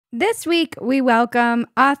This week, we welcome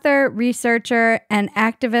author, researcher, and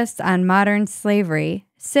activist on modern slavery,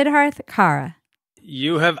 Siddharth Kara.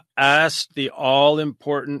 You have asked the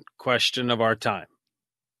all-important question of our time,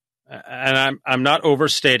 and I'm not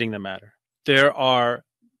overstating the matter. There are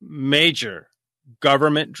major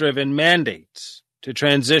government-driven mandates to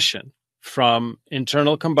transition from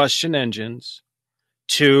internal combustion engines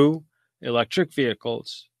to electric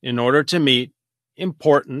vehicles in order to meet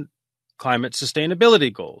important climate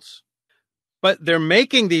sustainability goals. But they're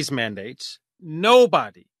making these mandates.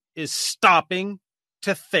 Nobody is stopping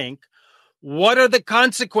to think, what are the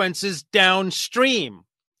consequences downstream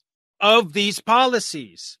of these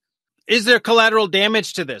policies? Is there collateral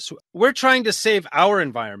damage to this? We're trying to save our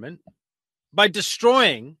environment by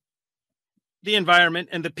destroying the environment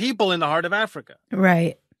and the people in the heart of Africa.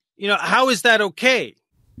 Right. How is that okay?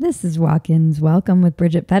 This is Walk-Ins Welcome with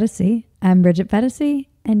Bridget Phetasy. I'm Bridget Phetasy,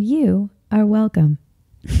 and you are welcome.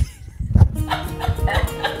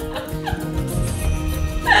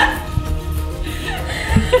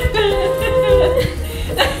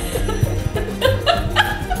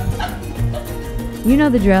 You know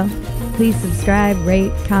the drill. Please subscribe,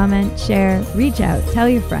 rate, comment, share, reach out, tell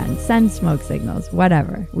your friends, send smoke signals,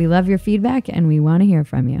 whatever. We love your feedback and we want to hear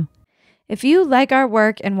from you. If you like our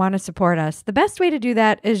work and want to support us, the best way to do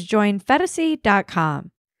that is join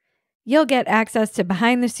Phetasy.com. You'll get access to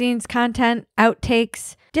behind-the-scenes content,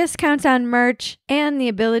 outtakes, discounts on merch, and the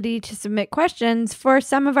ability to submit questions for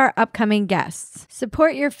some of our upcoming guests.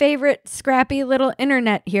 Support your favorite scrappy little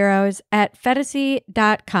internet heroes at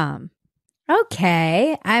Phetasy.com.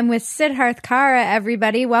 Okay, I'm with Siddharth Kara,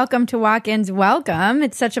 everybody. Welcome to Walk-Ins Welcome.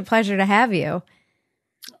 It's such a pleasure to have you.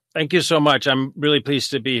 Thank you so much. I'm really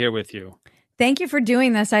pleased to be here with you. Thank you for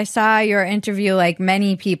doing this. I saw your interview, like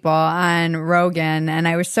many people, on Rogan, and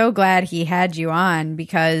I was so glad he had you on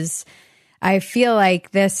because I feel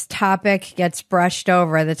like this topic gets brushed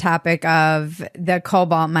over, the topic of the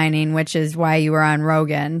cobalt mining, which is why you were on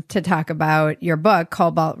Rogan to talk about your book,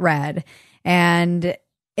 Cobalt Red. And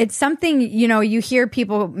it's something, you hear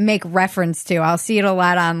people make reference to. I'll see it a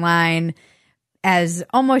lot online as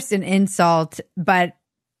almost an insult, but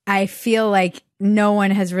I feel like no one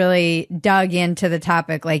has really dug into the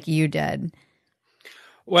topic like you did.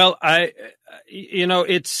 Well,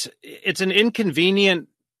 it's an inconvenient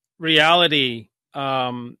reality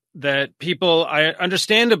that people,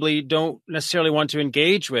 understandably, don't necessarily want to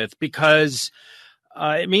engage with because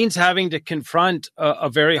it means having to confront a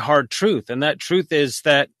very hard truth. And that truth is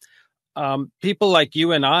that people like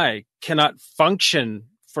you and I cannot function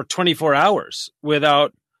for 24 hours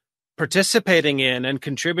without participating in and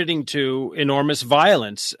contributing to enormous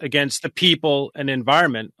violence against the people and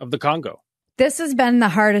environment of the Congo. This has been the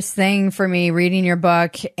hardest thing for me reading your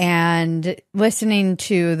book and listening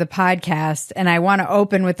to the podcast. And I want to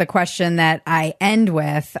open with the question that I end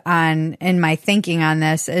with in my thinking on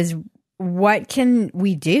this is, what can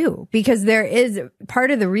we do? Because there is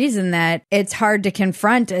part of the reason that it's hard to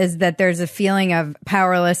confront is that there's a feeling of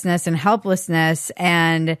powerlessness and helplessness.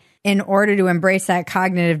 And in order to embrace that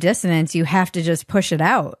cognitive dissonance, you have to just push it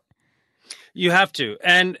out. You have to.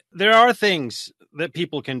 And there are things that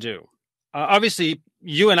people can do. Obviously,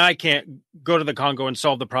 you and I can't go to the Congo and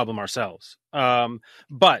solve the problem ourselves.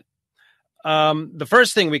 But the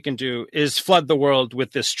first thing we can do is flood the world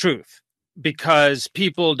with this truth. Because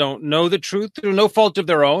people don't know the truth through no fault of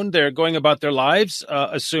their own. They're going about their lives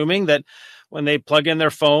assuming that when they plug in their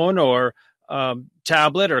phone or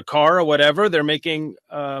tablet or car or whatever, they're making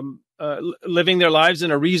living their lives in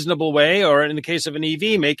a reasonable way, or in the case of an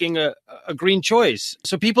EV, making a green choice.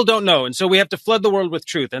 So people don't know. And so we have to flood the world with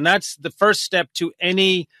truth. And that's the first step to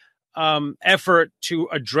any effort to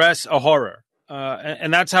address a horror.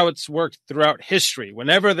 And that's how it's worked throughout history.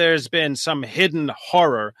 Whenever there's been some hidden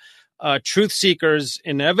horror, truth seekers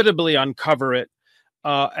inevitably uncover it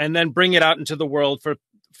and then bring it out into the world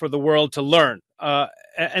for the world to learn.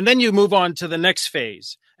 And then you move on to the next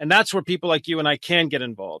phase. And that's where people like you and I can get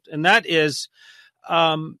involved. And that is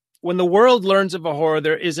when the world learns of a horror,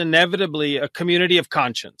 there is inevitably a community of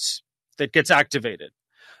conscience that gets activated.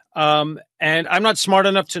 And I'm not smart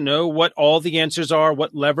enough to know what all the answers are,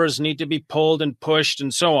 what levers need to be pulled and pushed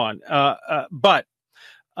and so on. But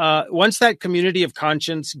once that community of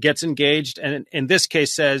conscience gets engaged, and in this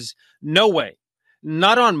case says, no way,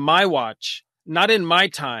 not on my watch, not in my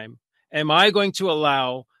time, am I going to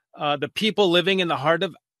allow the people living in the heart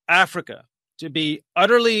of Africa to be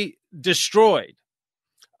utterly destroyed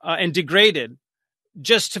and degraded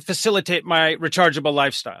just to facilitate my rechargeable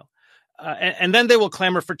lifestyle. and then they will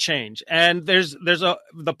clamor for change. And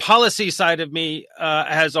the policy side of me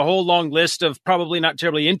has a whole long list of probably not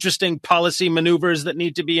terribly interesting policy maneuvers that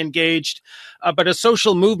need to be engaged. But a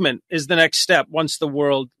social movement is the next step once the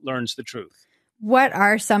world learns the truth. What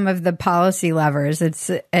are some of the policy levers?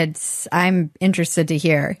 I'm interested to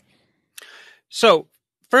hear. So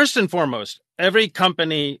first and foremost, every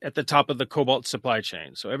company at the top of the cobalt supply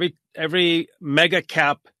chain, so every mega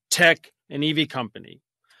cap tech and EV company,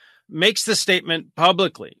 makes the statement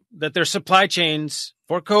publicly that their supply chains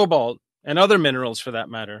for cobalt and other minerals, for that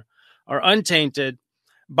matter, are untainted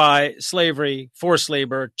by slavery, forced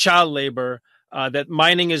labor, child labor, that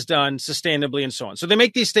mining is done sustainably, and so on. So they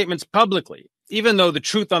make these statements publicly, even though the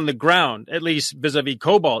truth on the ground, at least vis-a-vis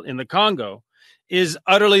cobalt in the Congo, is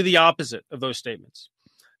utterly the opposite of those statements.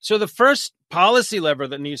 So the first policy lever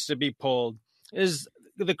that needs to be pulled is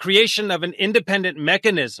the creation of an independent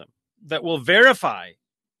mechanism that will verify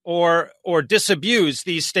or disabuse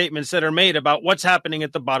these statements that are made about what's happening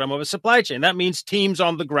at the bottom of a supply chain. That means teams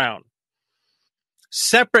on the ground,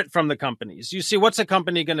 separate from the companies. You see, what's a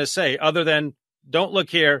company going to say other than, don't look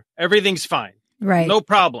here, everything's fine, right? No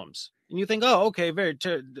problems. And you think, oh, okay,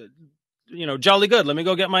 jolly good. Let me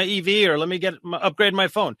go get my EV or let me upgrade my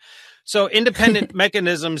phone. So independent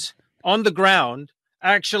mechanisms on the ground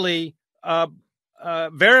actually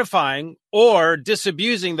verifying or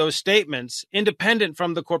disabusing those statements independent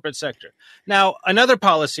from the corporate sector. Now, another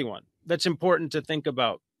policy one that's important to think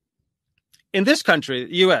about. In this country,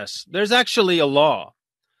 the U.S., there's actually a law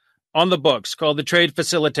on the books called the Trade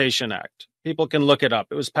Facilitation Act. People can look it up.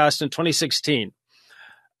 It was passed in 2016.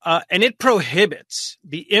 And it prohibits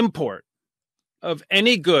the import of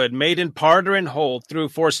any good made in part or in whole through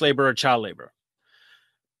forced labor or child labor.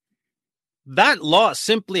 That law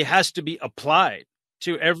simply has to be applied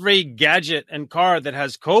to every gadget and car that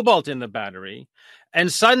has cobalt in the battery.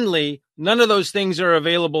 And suddenly, none of those things are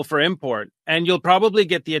available for import. And you'll probably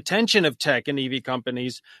get the attention of tech and EV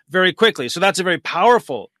companies very quickly. So that's a very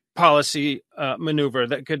powerful policy maneuver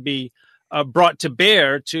that could be brought to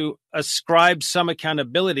bear to ascribe some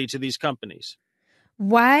accountability to these companies.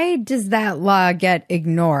 Why does that law get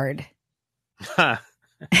ignored?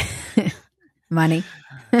 Money.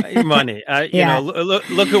 Money.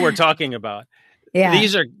 Look who we're talking about. Yeah.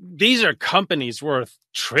 These are companies worth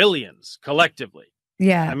trillions collectively.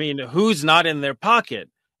 Yeah. I mean, who's not in their pocket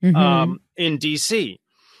in DC?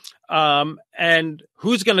 And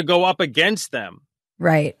who's going to go up against them?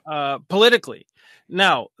 Right. Politically.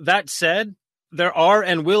 Now, that said, there are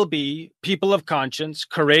and will be people of conscience,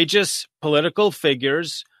 courageous political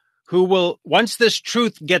figures who will, once this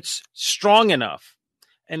truth gets strong enough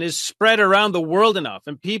and is spread around the world enough,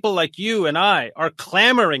 and people like you and I are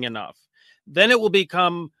clamoring enough, then it will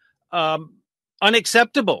become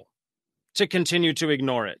unacceptable to continue to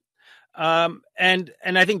ignore it. And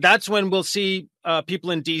I think that's when we'll see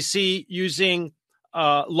people in DC using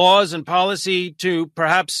laws and policy to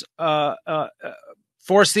perhaps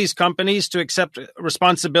force these companies to accept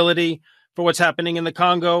responsibility for what's happening in the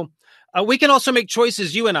Congo. We can also make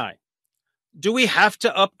choices, you and I. Do we have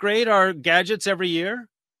to upgrade our gadgets every year?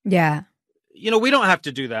 Yeah. We don't have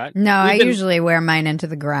to do that. No, I usually wear mine into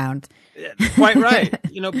the ground. Quite right.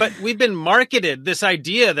 But we've been marketed this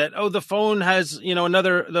idea that, the phone has,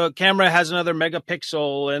 the camera has another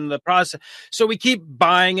megapixel and the process. So we keep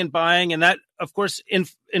buying. And that, of course,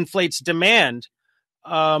 inflates demand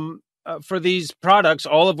for these products,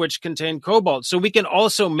 all of which contain cobalt. So we can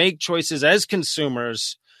also make choices as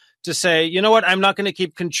consumers to say, you know what, I'm not going to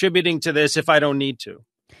keep contributing to this if I don't need to.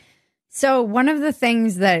 So one of the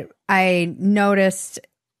things that I noticed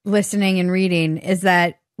listening and reading is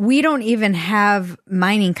that we don't even have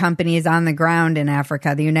mining companies on the ground in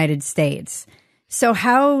Africa, the United States. So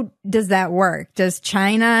how does that work? Does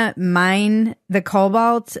China mine the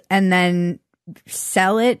cobalt and then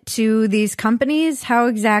sell it to these companies? How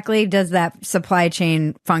exactly does that supply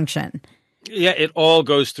chain function? Yeah, it all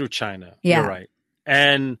goes through China. Yeah. You're right.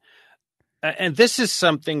 And this is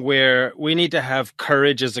something where we need to have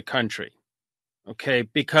courage as a country. Okay,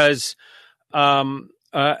 because and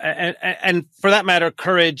for that matter,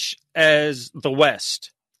 courage as the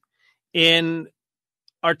West in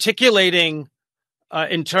articulating on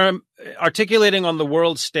the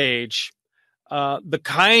world stage the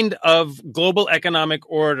kind of global economic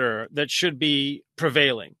order that should be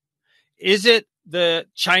prevailing. Is it the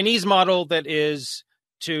Chinese model that is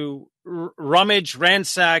to rummage,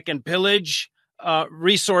 ransack, and pillage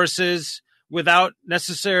resources without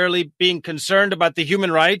necessarily being concerned about the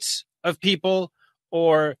human rights of people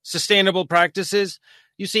or sustainable practices?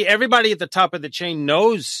 You see, everybody at the top of the chain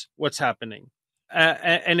knows what's happening.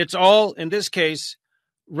 And it's all, in this case,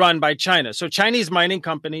 run by China. So Chinese mining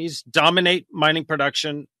companies dominate mining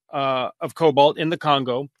production of cobalt in the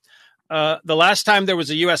Congo. The last time there was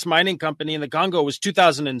a U.S. mining company in the Congo was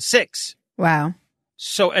 2006. Wow.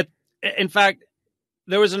 So, in fact,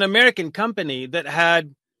 there was an American company that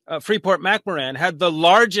had Freeport-McMoRan had the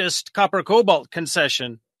largest copper cobalt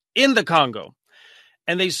concession in the Congo.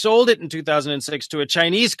 And they sold it in 2006 to a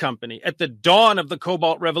Chinese company at the dawn of the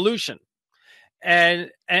cobalt revolution. And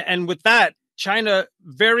with that, China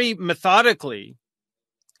very methodically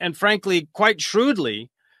and frankly quite shrewdly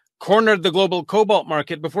cornered the global cobalt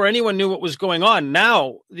market before anyone knew what was going on.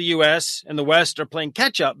 Now the US and the West are playing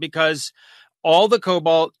catch up because all the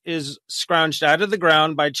cobalt is scrounged out of the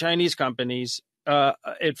ground by Chinese companies.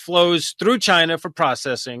 It flows through China for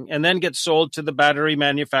processing and then gets sold to the battery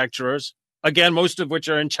manufacturers, again, most of which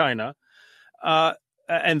are in China.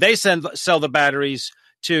 And they sell the batteries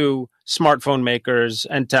to smartphone makers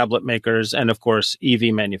and tablet makers and, of course,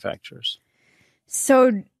 EV manufacturers.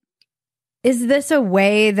 So is this a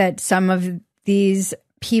way that some of these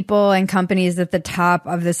people and companies at the top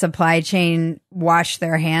of the supply chain wash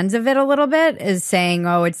their hands of it a little bit, is saying,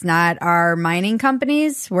 oh, it's not our mining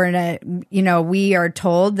companies? We are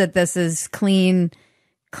told that this is clean.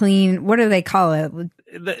 What do they call it?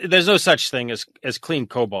 There's no such thing as clean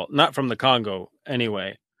cobalt, not from the Congo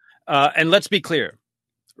anyway. And let's be clear,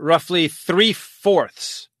 roughly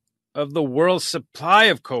 3/4 of the world's supply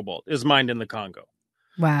of cobalt is mined in the Congo.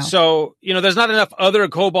 Wow. So, there's not enough other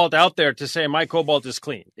cobalt out there to say my cobalt is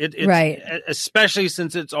clean. It's right. Especially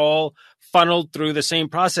since it's all funneled through the same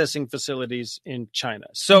processing facilities in China.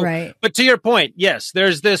 So, right. But to your point, yes,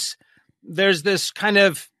 there's this kind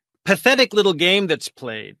of pathetic little game that's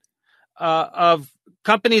played of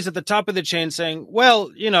companies at the top of the chain saying,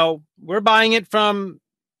 well, we're buying it from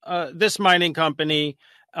this mining company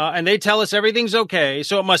and they tell us everything's okay,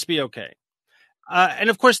 so it must be okay. And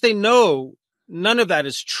of course, they know none of that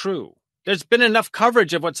is true. There's been enough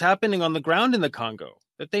coverage of what's happening on the ground in the Congo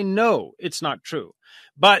that they know it's not true.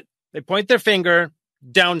 But they point their finger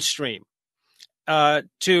downstream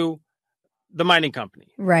to the mining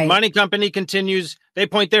company. Right. The mining company continues, they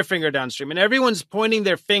point their finger downstream. And everyone's pointing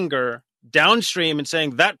their finger downstream and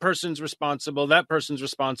saying that person's responsible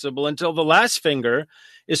until the last finger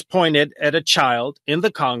is pointed at a child in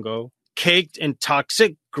the Congo caked in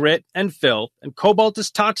toxic grit and filth. And cobalt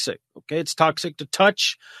is toxic. Okay, it's toxic to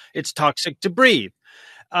touch. It's toxic to breathe.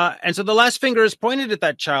 And so the last finger is pointed at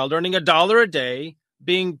that child earning $1 a day,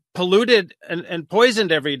 being polluted and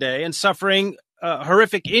poisoned every day and suffering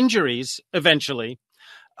horrific injuries eventually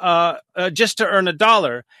just to earn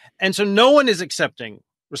 $1. And so no one is accepting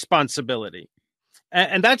responsibility.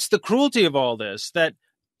 And that's the cruelty of all this, that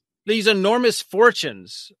these enormous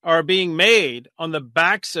fortunes are being made on the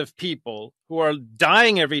backs of people who are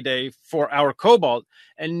dying every day for our cobalt,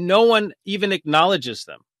 and no one even acknowledges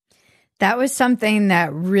them. That was something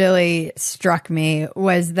that really struck me,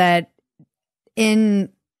 was that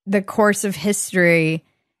in the course of history,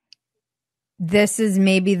 this is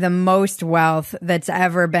maybe the most wealth that's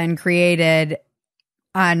ever been created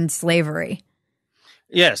on slavery.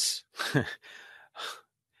 Yes.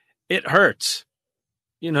 It hurts.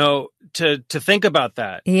 To think about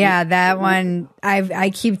that. Yeah, that one,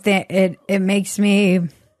 I keep it makes me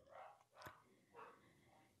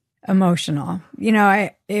emotional.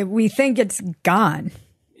 We think it's gone.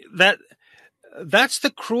 That's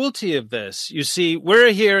the cruelty of this. You see,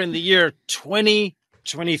 we're here in the year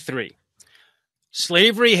 2023.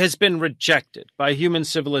 Slavery has been rejected by human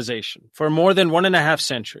civilization for more than 1.5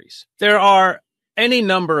 centuries. There are any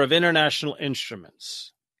number of international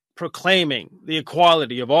instruments proclaiming the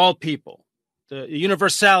equality of all people, the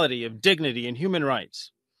universality of dignity and human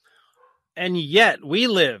rights. And yet we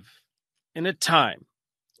live in a time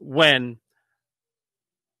when,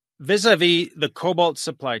 vis-a-vis the cobalt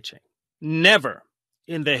supply chain, never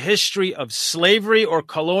in the history of slavery or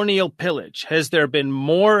colonial pillage has there been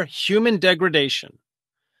more human degradation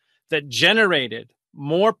that generated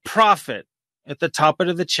more profit at the top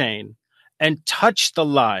of the chain and touched the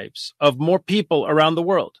lives of more people around the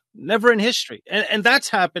world. Never in history. And that's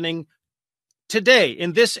happening today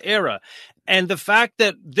in this era. And the fact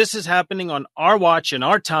that this is happening on our watch in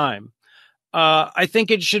our time, I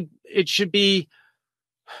think it should be,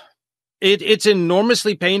 it's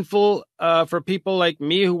enormously painful for people like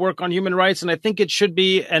me who work on human rights. And I think it should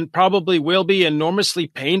be, and probably will be, enormously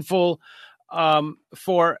painful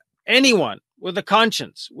for anyone with a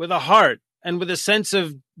conscience, with a heart, and with a sense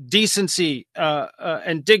of decency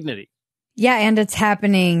and dignity. Yeah, and it's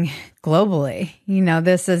happening globally.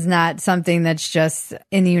 This is not something that's just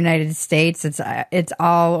in the United States. It's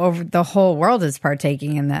all over. The whole world is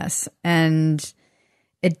partaking in this. And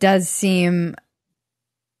it does seem,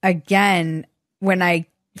 again, when I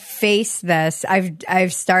face this,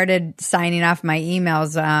 I've started signing off my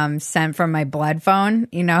emails sent from my blood phone.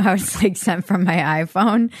 You know how it's like sent from my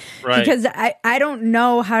iPhone? Right. Because I don't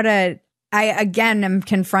know how to, I again am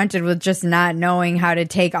confronted with just not knowing how to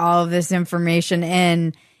take all of this information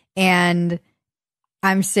in, and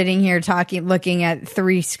I'm sitting here looking at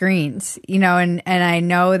 3 screens, you know, and I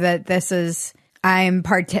know that this is,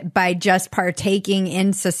 by just partaking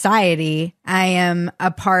in society, I am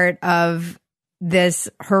a part of this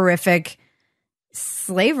horrific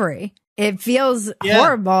slavery. It feels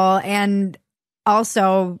horrible and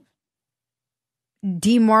also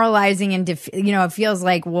demoralizing, and it feels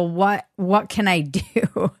like, well, what can I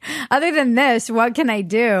do other than this? What can I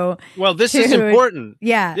do? Well, this is important.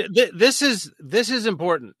 Yeah, this is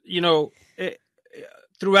important.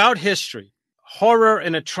 Throughout history, horror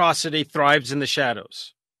and atrocity thrives in the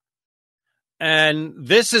shadows, and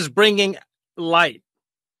this is bringing light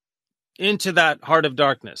into that heart of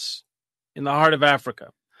darkness in the heart of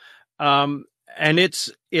Africa. And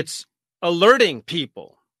it's alerting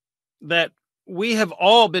people that we have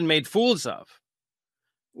all been made fools of.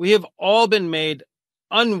 We have all been made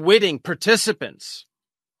unwitting participants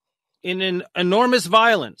in an enormous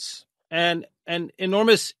violence and an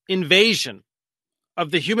enormous invasion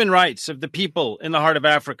of the human rights of the people in the heart of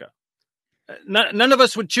Africa. None of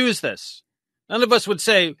us would choose this. None of us would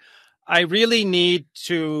say, I really need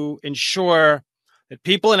to ensure that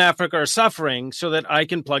people in Africa are suffering so that I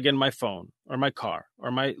can plug in my phone or my car or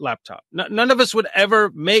my laptop. None of us would ever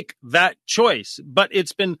make that choice, but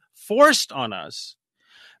it's been forced on us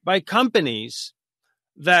by companies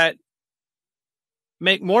that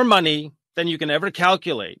make more money than you can ever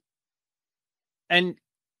calculate, and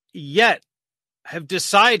yet have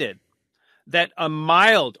decided that a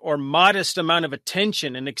mild or modest amount of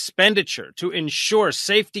attention and expenditure to ensure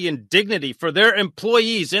safety and dignity for their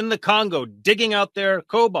employees in the Congo digging out their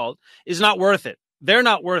cobalt is not worth it. They're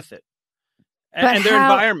not worth it. And their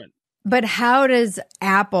environment. But how does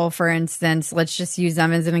Apple, for instance, let's just use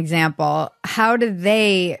them as an example, how do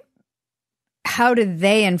they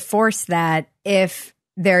enforce that if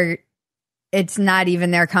it's not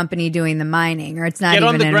even their company doing the mining, or it's not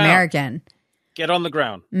even an American? Get on the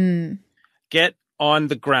ground. Get on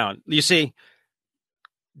the ground. You see,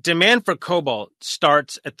 demand for cobalt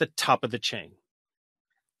starts at the top of the chain.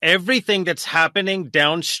 Everything that's happening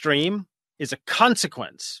downstream is a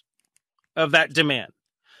consequence of that demand.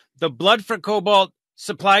 The blood for cobalt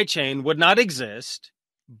supply chain would not exist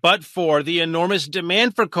but for the enormous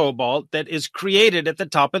demand for cobalt that is created at the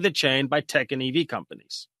top of the chain by tech and EV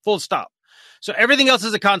companies. Full stop. So everything else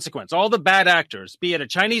is a consequence. All the bad actors, be it a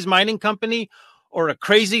Chinese mining company or a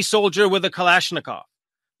crazy soldier with a Kalashnikov,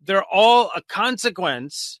 they're all a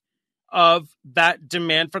consequence of that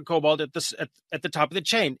demand for cobalt at the top of the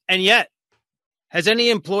chain. And yet, has any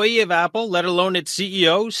employee of Apple, let alone its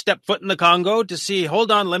CEO, stepped foot in the Congo to see,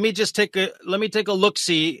 hold on, let me take a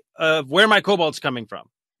look-see of where my cobalt's coming from?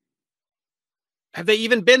 Have they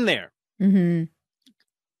even been there? Mm-hmm.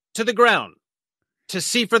 To the ground to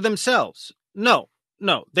see for themselves? No,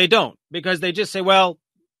 they don't, because they just say, well,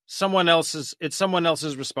 it's someone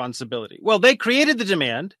else's responsibility. Well, they created the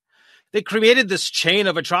demand. They created this chain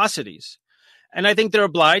of atrocities. And I think they're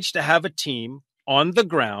obliged to have a team on the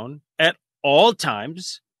ground at all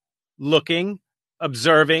times, looking,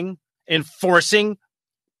 observing, enforcing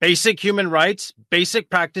basic human rights, basic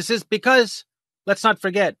practices, because let's not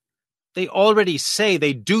forget, they already say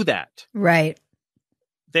they do that. Right.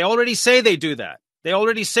 They already say they do that. They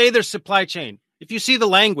already say their supply chain. If you see the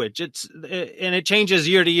language, it changes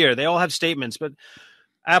year to year. They all have statements, but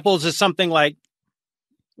Apple's is something like,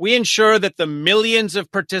 we ensure that the millions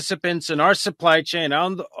of participants in our supply chain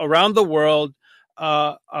around the world,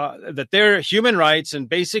 that their human rights and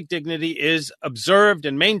basic dignity is observed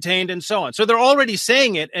and maintained and so on. So they're already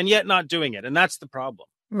saying it and yet not doing it. And that's the problem.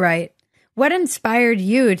 Right. What inspired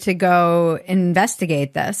you to go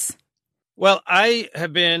investigate this? Well, I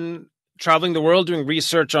have been traveling the world doing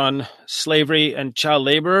research on slavery and child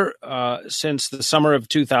labor since the summer of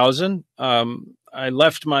 2000. I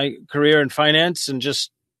left my career in finance and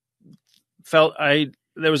just felt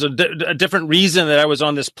there was a different reason that I was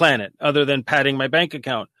on this planet other than padding my bank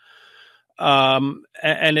account. I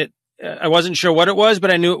wasn't sure what it was,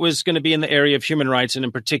 but I knew it was going to be in the area of human rights, and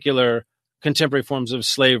in particular, contemporary forms of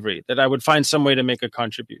slavery, that I would find some way to make a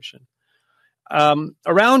contribution.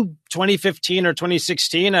 Around 2015 or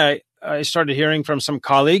 2016, I started hearing from some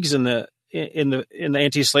colleagues in the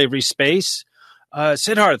anti-slavery space.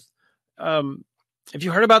 Siddharth, Have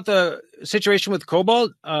you heard about the situation with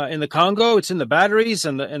cobalt in the Congo? It's in the batteries,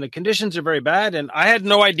 and the conditions are very bad. And I had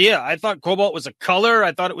no idea. I thought cobalt was a color.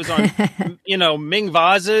 I thought it was on, Ming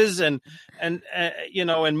vases and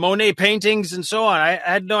Monet paintings and so on. I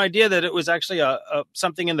had no idea that it was actually a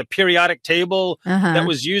something in the periodic table that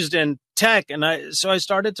was used in tech. And so I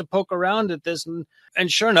started to poke around at this, and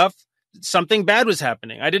sure enough, something bad was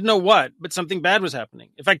happening. I didn't know what, but something bad was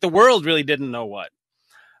happening. In fact, the world really didn't know what.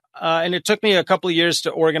 And it took me a couple of years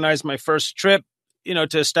to organize my first trip,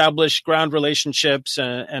 to establish ground relationships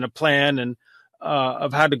and a plan and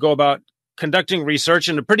of how to go about conducting research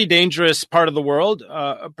in a pretty dangerous part of the world,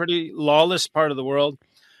 a pretty lawless part of the world.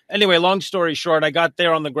 Anyway, long story short, I got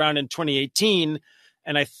there on the ground in 2018,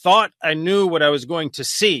 and I thought I knew what I was going to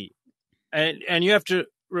see. And you have to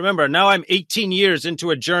remember, now I'm 18 years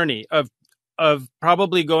into a journey of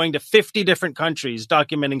probably going to 50 different countries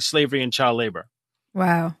documenting slavery and child labor.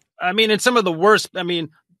 Wow. I mean, in some of the worst,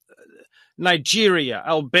 Nigeria,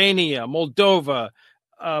 Albania, Moldova,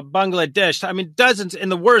 Bangladesh, dozens in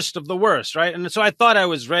the worst of the worst, right? And so I thought I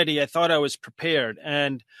was ready. I thought I was prepared.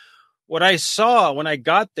 And what I saw when I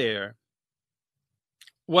got there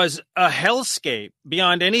was a hellscape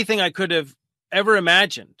beyond anything I could have ever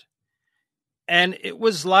imagined. And it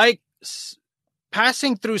was like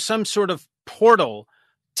passing through some sort of portal,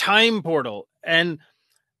 time portal. And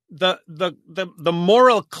the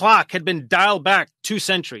moral clock had been dialed back 2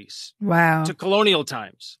 centuries. Wow. To colonial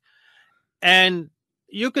times. And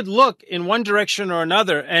you could look in one direction or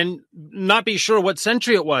another and not be sure what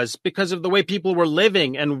century it was because of the way people were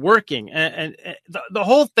living and working. And the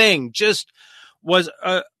whole thing just was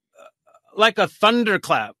like a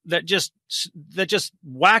thunderclap that just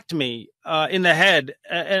whacked me in the head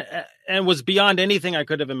and was beyond anything I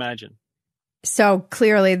could have imagined. So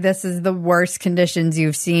clearly this is the worst conditions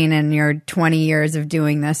you've seen in your 20 years of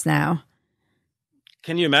doing this now.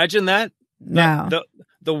 Can you imagine that? No.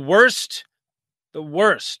 The worst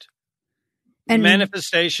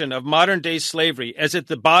manifestation of modern day slavery is at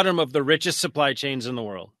the bottom of the richest supply chains in the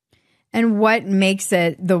world. And what makes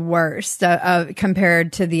it the worst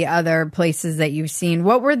compared to the other places that you've seen?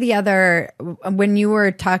 What were the other, when you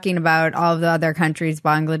were talking about all of the other countries,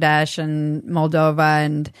 Bangladesh and Moldova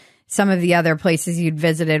and some of the other places you'd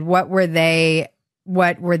visited, what were they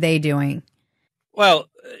doing? Well,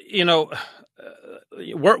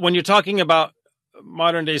 when you're talking about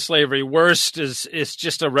modern day slavery, worst is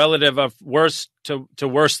just a relative of worst to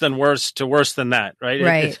worse than worse to worse than that, right?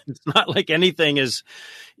 Right. It's not like anything is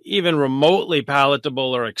even remotely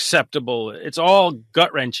palatable or acceptable. It's all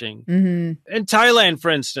gut wrenching. Mm-hmm. In Thailand, for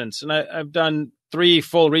instance, and I've done 3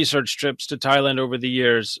 full research trips to Thailand over the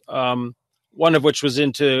years. One of which was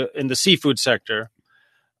in the seafood sector.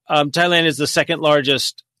 Thailand is the second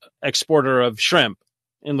largest exporter of shrimp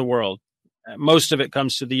in the world. Most of it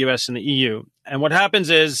comes to the U.S. and the EU. And what happens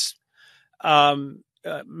is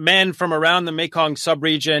men from around the Mekong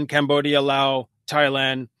subregion, Cambodia, Laos,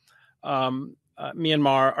 Thailand,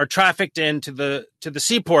 Myanmar, are trafficked into the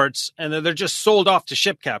seaports, and they're just sold off to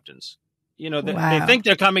ship captains. Wow. They think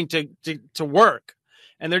they're coming to work.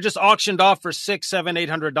 And they're just auctioned off for $600, $700,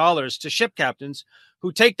 $800 to ship captains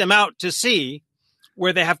who take them out to sea,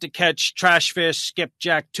 where they have to catch trash fish,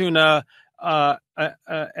 skipjack, tuna,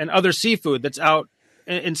 and other seafood that's out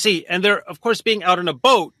in sea. And they're, of course, being out on a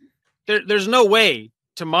boat. There's no way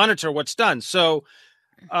to monitor what's done. So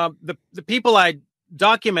the people I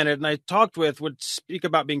documented and I talked with would speak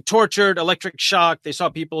about being tortured, electric shock. They saw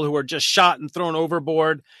people who were just shot and thrown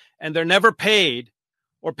overboard, and they're never paid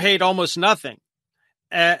or paid almost nothing.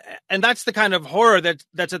 And that's the kind of horror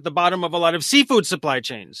that's at the bottom of a lot of seafood supply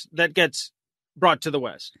chains that gets brought to the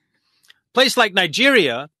West. Place like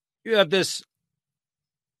Nigeria, you have this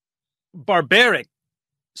barbaric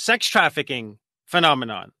sex trafficking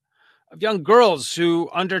phenomenon of young girls who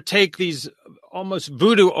undertake these almost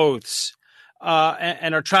voodoo oaths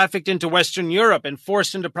and are trafficked into Western Europe and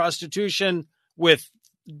forced into prostitution with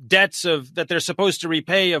debts that they're supposed to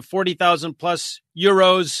repay of 40,000 plus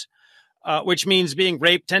euros. Which means being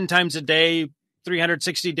raped 10 times a day,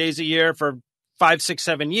 360 days a year for 5, 6,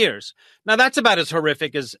 7 years. Now, that's about as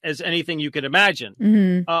horrific as anything you could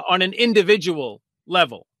imagine on an individual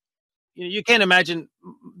level. You can't imagine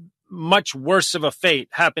much worse of a fate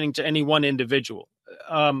happening to any one individual.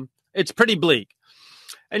 It's pretty bleak.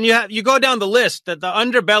 And you go down the list that the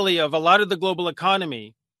underbelly of a lot of the global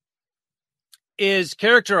economy is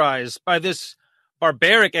characterized by this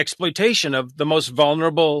barbaric exploitation of the most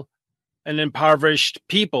vulnerable and impoverished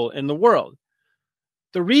people in the world.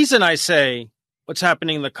 The reason I say what's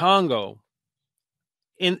happening in the Congo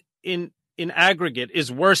in aggregate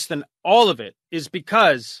is worse than all of it is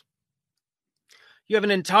because You have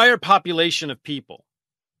an entire population of people.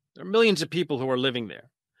 There are millions of people who are living there.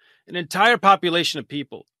 An entire population of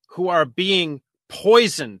people who are being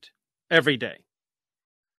poisoned every day.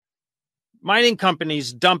 Mining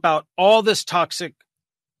companies dump out all this toxic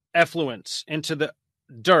effluents into the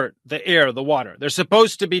dirt, the air, the water. They're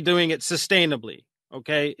supposed to be doing it sustainably.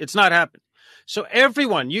 Okay. It's not happening. So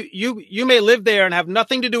everyone, you may live there and have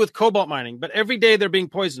nothing to do with cobalt mining, but every day they're being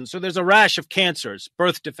poisoned. So there's a rash of cancers,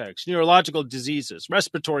 birth defects, neurological diseases,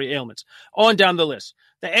 respiratory ailments, on down the list.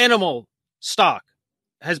 The animal stock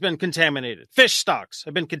has been contaminated. Fish stocks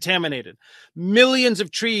have been contaminated. Millions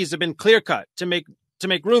of trees have been clear cut to make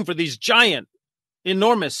room for these giant,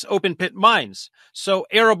 enormous open pit mines. So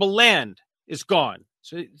arable land is gone.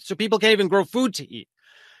 So people can't even grow food to eat.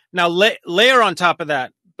 Now layer on top of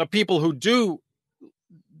that the people who do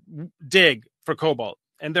dig for cobalt,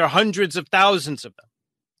 and there are hundreds of thousands of them.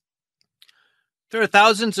 There are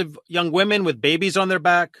thousands of young women with babies on their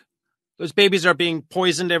back. Those babies are being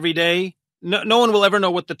poisoned every day. No one will ever know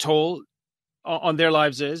what the toll on their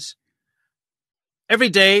lives is. Every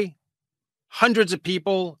day, hundreds of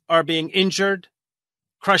people are being injured,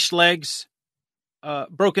 crushed legs,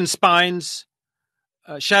 broken spines,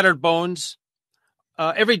 shattered bones.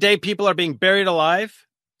 Every day, people are being buried alive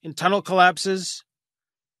in tunnel collapses.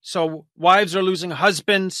 So wives are losing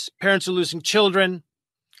husbands, parents are losing children.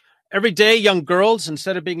 Every day, young girls,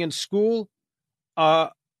 instead of being in school,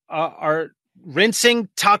 are rinsing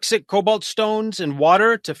toxic cobalt stones in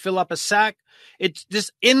water to fill up a sack. It's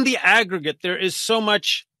just in the aggregate, there is so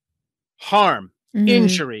much harm,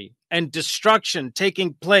 injury, and destruction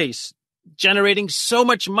taking place, generating so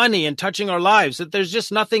much money and touching our lives that there's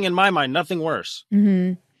just nothing in my mind, nothing worse.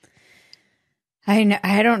 Mm-hmm.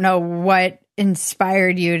 I don't know what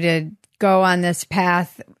inspired you to go on this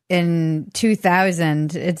path in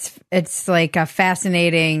 2000. It's like a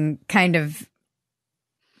fascinating kind of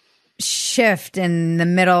shift in the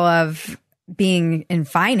middle of being in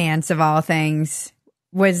finance, of all things.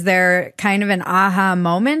 Was there kind of an aha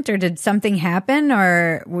moment, or did something happen,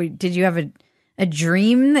 or did you have a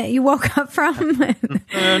dream that you woke up from?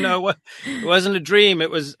 No, it wasn't a dream. It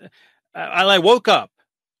was, I woke up.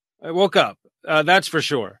 That's for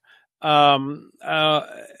sure. But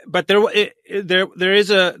there's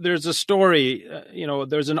a story,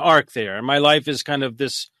 there's an arc there. And my life is kind of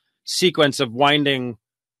this sequence of winding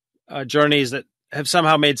journeys that have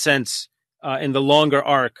somehow made sense in the longer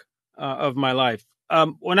arc of my life.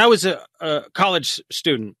 When I was a college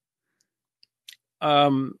student,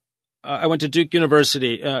 I went to Duke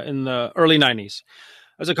University in the early 90s.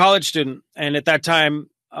 I was a college student, and at that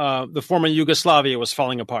time, the former Yugoslavia was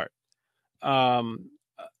falling apart.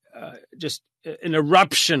 Just an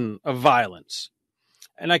eruption of violence.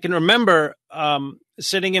 And I can remember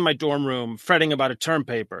sitting in my dorm room fretting about a term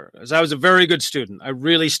paper, as I was a very good student. I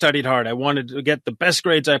really studied hard. I wanted to get the best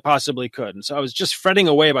grades I possibly could. And so I was just fretting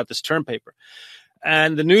away about this term paper.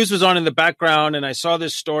 And the news was on in the background, and I saw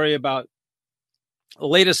this story about the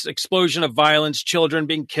latest explosion of violence, children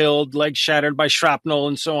being killed, legs shattered by shrapnel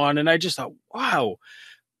and so on. And I just thought, wow.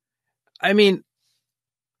 I mean,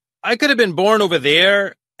 I could have been born over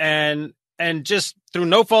there and just through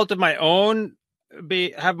no fault of my own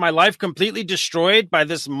have my life completely destroyed by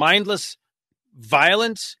this mindless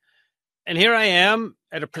violence. And here I am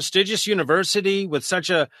at a prestigious university with such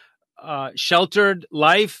a sheltered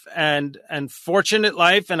life and fortunate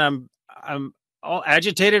life, and I'm all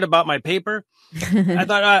agitated about my paper. I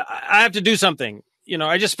thought I have to do something.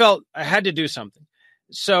 I just felt I had to do something.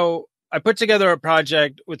 So I put together a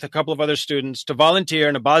project with a couple of other students to volunteer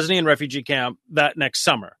in a Bosnian refugee camp that next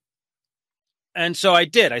summer. And so I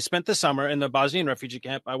did. I spent the summer in the Bosnian refugee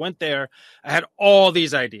camp. I went there. I had all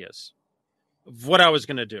these ideas of what I was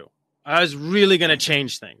going to do. I was really going to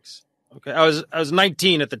change things. Okay. I was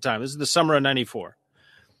 19 at the time. This is the summer of 94.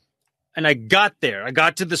 And I got there. I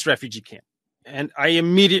got to this refugee camp, and I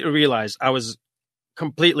immediately realized I was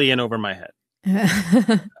completely in over my head.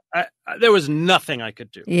 There was nothing I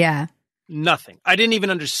could do. Yeah. Nothing. I didn't even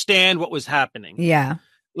understand what was happening. Yeah.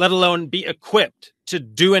 Let alone be equipped to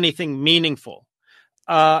do anything meaningful,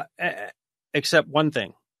 except one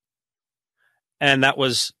thing. And that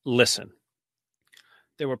was listen.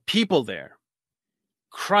 There were people there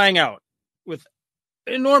crying out with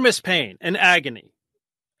enormous pain and agony,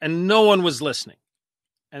 and no one was listening.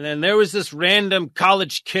 And then there was this random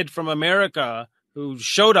college kid from America who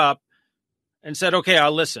showed up and said, okay,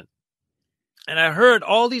 I'll listen. And I heard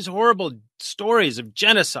all these horrible stories of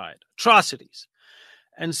genocide, atrocities,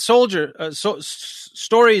 and stories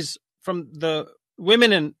from the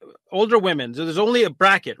women and older women. So there's only a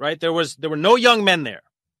bracket, right? There were no young men there.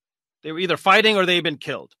 They were either fighting or they had been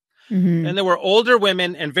killed. And there were older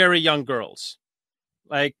women and very young girls,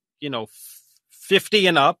 like, 50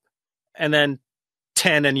 and up, and then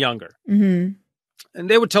 10 and younger. And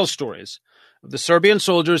they would tell stories of the Serbian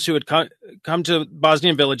soldiers who had come to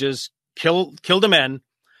Bosnian villages, kill the men,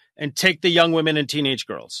 and take the young women and teenage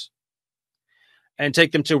girls and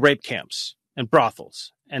take them to rape camps and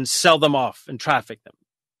brothels and sell them off and traffic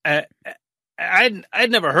them.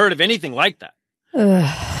 I'd never heard of anything like that.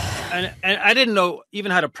 And I didn't know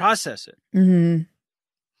even how to process it.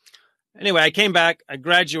 Anyway, I came back, I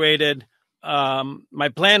graduated. My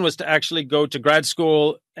plan was to actually go to grad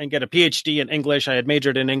school and get a PhD in English. I had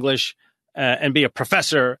majored in English and be a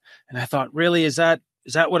professor. And I thought, really, is that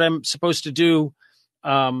what I'm supposed to do?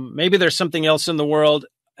 Maybe there's something else in the world.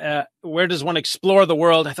 Where does one explore the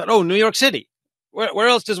world? I thought, New York City. Where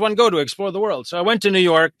else does one go to explore the world? So I went to New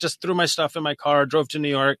York, just threw my stuff in my car, drove to New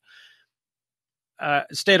York,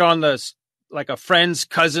 stayed on like a friend's,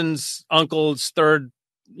 cousin's, uncle's, third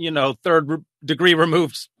degree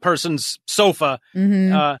removed person's sofa.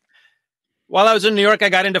 While I was in New York, I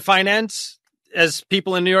got into finance, as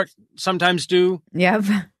people in New York sometimes do. Yep.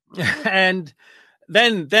 And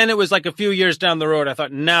then it was like a few years down the road, I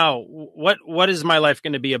thought, now what is my life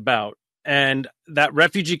going to be about? And that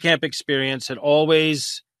refugee camp experience had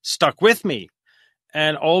always stuck with me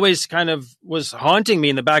and always kind of was haunting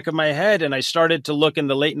me in the back of my head. And I started to look in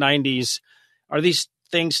the late 90s, are these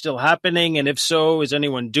things still happening? And if so, is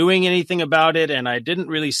anyone doing anything about it? And I didn't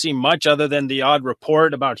really see much other than the odd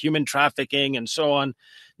report about human trafficking and so on.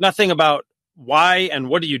 Nothing about why and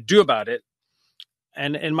what do you do about it?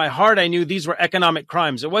 And in my heart, I knew these were economic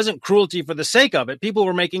crimes. It wasn't cruelty for the sake of it. People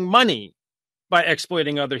were making money by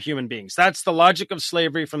exploiting other human beings. That's the logic of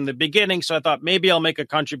slavery from the beginning. So I thought, maybe I'll make a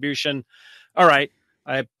contribution. All right.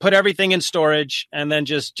 I put everything in storage and then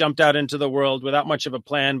just jumped out into the world without much of a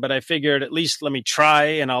plan. But I figured, at least let me try,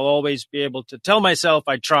 and I'll always be able to tell myself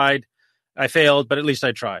I tried. I failed, but at least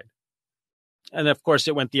I tried. And of course,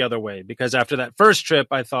 it went the other way, because after that first trip,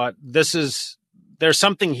 I thought, there's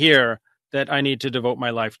something here that I need to devote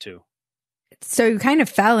my life to. So you kind of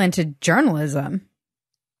fell into journalism.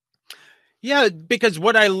 Yeah, because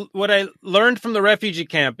what I learned from the refugee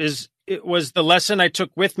camp it was the lesson I took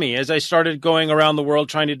with me as I started going around the world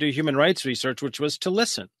trying to do human rights research, which was to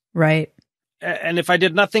listen. Right. And if I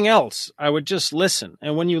did nothing else, I would just listen.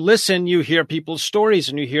 And when you listen, you hear people's stories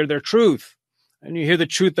and you hear their truth. And you hear the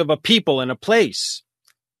truth of a people and a place,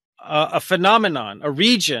 a phenomenon, a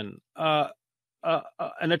region, an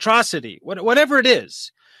atrocity, whatever it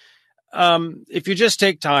is. If you just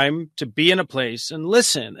take time to be in a place and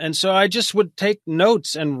listen. And so I just would take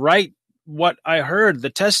notes and write what I heard, the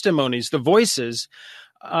testimonies, the voices,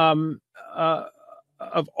 of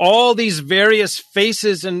all these various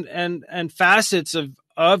faces and facets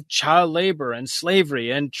of child labor and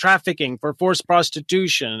slavery and trafficking for forced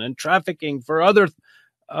prostitution and trafficking for other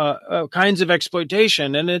kinds of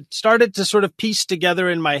exploitation. And it started to sort of piece together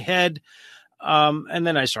in my head. And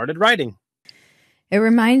then I started writing. It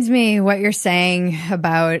reminds me what you're saying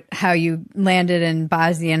about how you landed in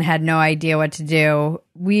Bosnia and had no idea what to do.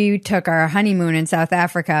 We took our honeymoon in South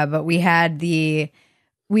Africa, but we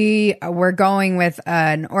were going with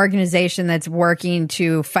an organization that's working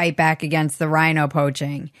to fight back against the rhino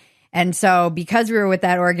poaching. And so because we were with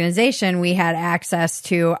that organization, we had access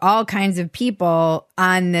to all kinds of people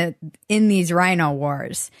in these rhino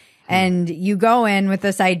wars. And you go in with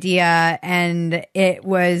this idea, and it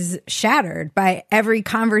was shattered by every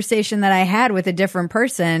conversation that I had with a different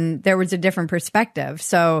person. There was a different perspective.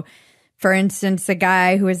 So, for instance, the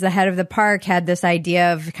guy who was the head of the park had this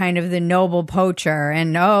idea of kind of the noble poacher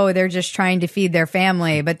and, they're just trying to feed their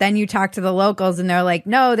family. But then you talk to the locals and they're like,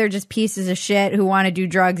 no, they're just pieces of shit who want to do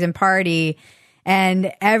drugs and party.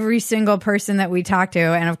 And every single person that we talk to,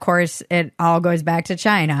 and of course, it all goes back to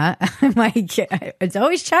China. Like, it's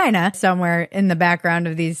always China somewhere in the background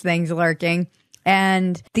of these things lurking.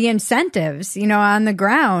 And the incentives, on the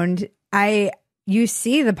ground, you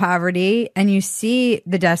see the poverty and you see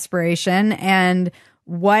the desperation, and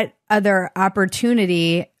what other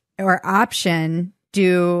opportunity or option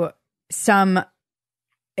do some,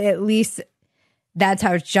 at least that's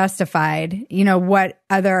how it's justified. What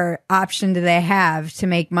other option do they have to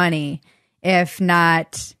make money if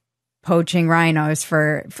not poaching rhinos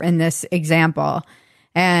for in this example?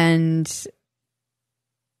 And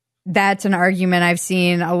that's an argument I've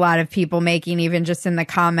seen a lot of people making, even just in the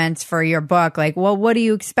comments for your book. Like, well, what do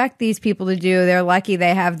you expect these people to do? They're lucky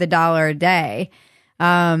they have the $1 a day.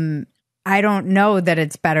 I don't know that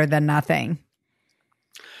it's better than nothing.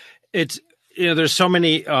 It's, there's so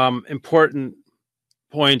many important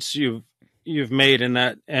points you've made in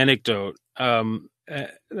that anecdote.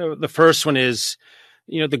 The first one is,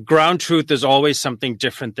 the ground truth is always something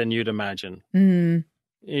different than you'd imagine. Mm-hmm.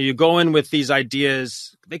 You go in with these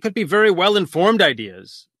ideas. They could be very well-informed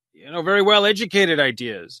ideas, very well-educated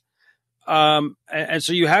ideas. And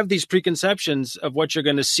so you have these preconceptions of what you're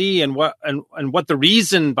going to see and what the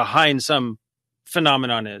reason behind some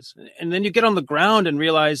phenomenon is. And then you get on the ground and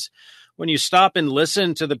realize when you stop and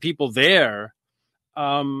listen to the people there,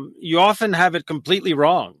 you often have it completely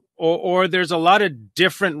wrong. Or there's a lot of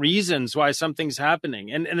different reasons why something's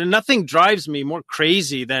happening. And nothing drives me more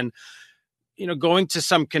crazy than, going to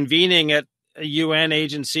some convening at a UN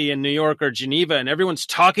agency in New York or Geneva, and everyone's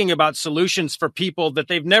talking about solutions for people that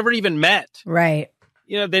they've never even met. Right.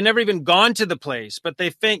 They never even gone to the place, but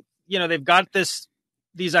they think, they've got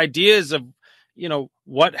these ideas of,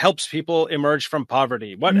 what helps people emerge from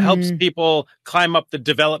poverty, what helps people climb up the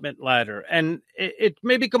development ladder. And it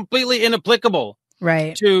may be completely inapplicable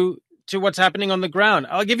to what's happening on the ground.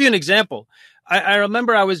 I'll give you an example. I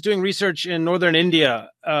remember I was doing research in northern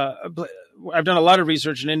India. I've done a lot of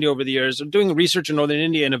research in India over the years. I'm doing research in northern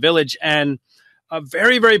India in a village, and a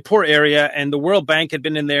very, very poor area. And the World Bank had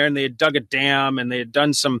been in there, and they had dug a dam, and they had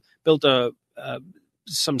built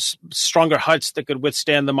some stronger huts that could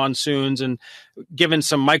withstand the monsoons, and given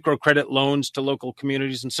some microcredit loans to local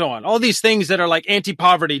communities and so on. All these things that are like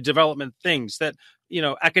anti-poverty development things that,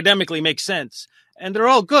 academically make sense, and they're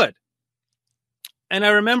all good. And I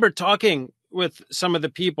remember talking with some of the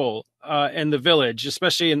people in the village,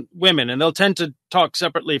 especially in women, and they'll tend to talk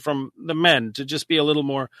separately from the men to just be a little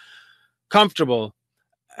more comfortable.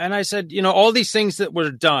 And I said, all these things that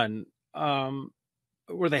were done,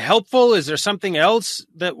 were they helpful? Is there something else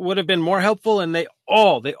that would have been more helpful? And they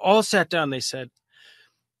all sat down. They said,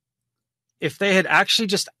 if they had actually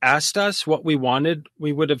just asked us what we wanted,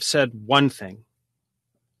 we would have said one thing: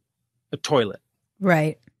 a toilet.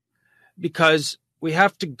 Right. Because we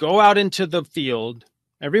have to go out into the field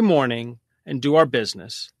every morning and do our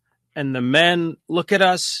business. And the men look at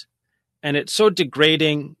us, and it's so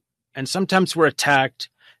degrading. And sometimes we're attacked,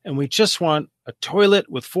 and we just want a toilet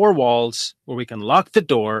with 4 walls where we can lock the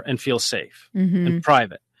door and feel safe and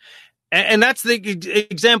private. And that's the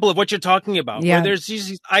example of what you're talking about, where there's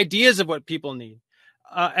these ideas of what people need.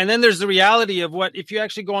 And then there's the reality of what, if you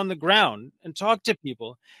actually go on the ground and talk to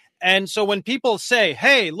people. And so when people say,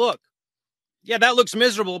 hey, look, yeah, that looks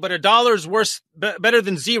miserable, but $1 is better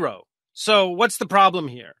than 0. So what's the problem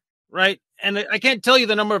here? Right. And I can't tell you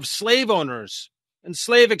the number of slave owners and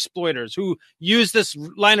slave exploiters who use this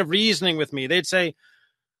line of reasoning with me. They'd say,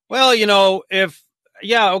 well,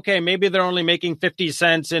 maybe they're only making 50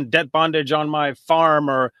 cents in debt bondage on my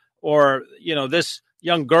farm, or this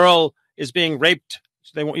young girl is being raped.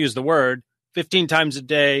 They won't use the word 15 times a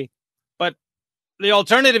day. But the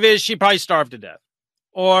alternative is she probably starved to death,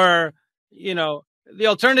 or, the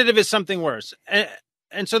alternative is something worse.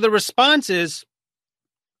 And so the response is,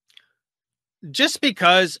 just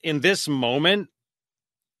because in this moment,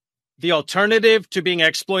 the alternative to being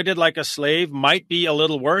exploited like a slave might be a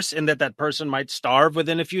little worse, in that person might starve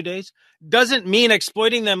within a few days, doesn't mean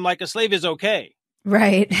exploiting them like a slave is okay.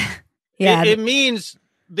 Right. Yeah. It means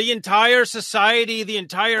the entire society, the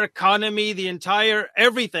entire economy, the entire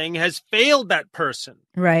everything has failed that person.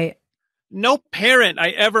 Right. No parent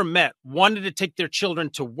I ever met wanted to take their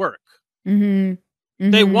children to work. Mm-hmm.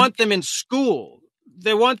 Mm-hmm. They want them in school.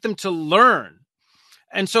 They want them to learn.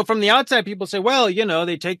 And so from the outside, people say, well,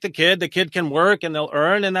 they take the kid can work and they'll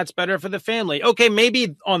earn, and that's better for the family. Okay,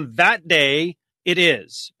 maybe on that day it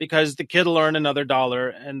is, because the kid will earn another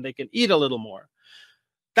 $1 and they can eat a little more.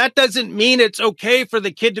 That doesn't mean it's okay for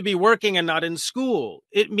the kid to be working and not in school.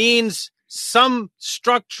 It means some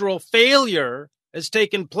structural failure has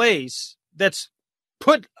taken place that's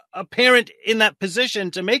put a parent in that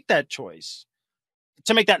position to make that choice,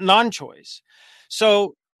 to make that non-choice.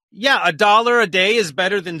 So yeah, $1 a day is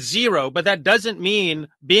better than 0, but that doesn't mean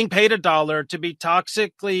being paid $1 to be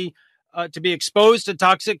to be exposed to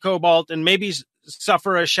toxic cobalt and maybe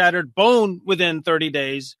suffer a shattered bone within 30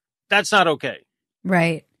 days. That's not okay.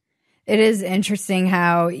 Right. It is interesting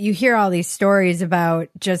how you hear all these stories about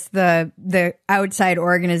just the outside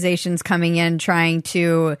organizations coming in trying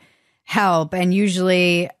to help, and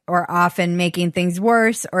usually or often making things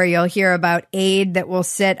worse. Or you'll hear about aid that will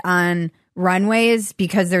sit on runways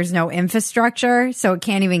because there's no infrastructure, so it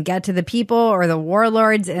can't even get to the people, or the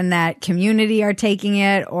warlords in that community are taking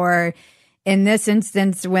it. Or in this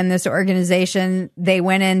instance, when this organization, they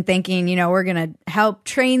went in thinking, we're going to help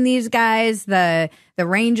train these guys, the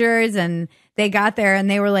rangers, and they got there and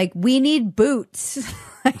they were like, we need boots.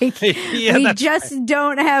 Like, Yeah, we that's just right.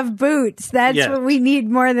 don't have boots. That's Yes. what we need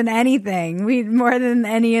more than anything. We more than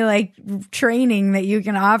any like training that you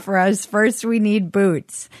can offer us. First, we need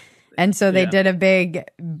boots. And so they Yeah. did a big,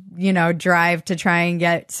 drive to try and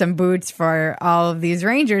get some boots for all of these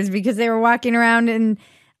rangers because they were walking around in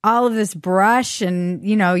all of this brush. And,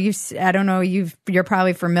 I don't know, you're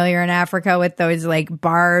probably familiar in Africa with those like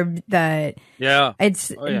barbed, Yeah.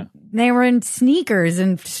 Oh, yeah. they were in sneakers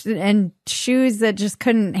and shoes that just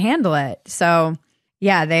couldn't handle it. So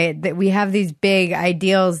yeah, we have these big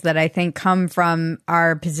ideals that I think come from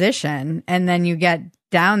our position. And then you get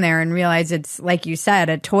down there and realize it's, like you said,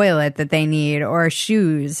 a toilet that they need or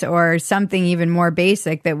shoes or something even more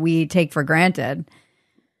basic that we take for granted.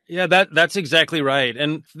 Yeah, that's exactly right.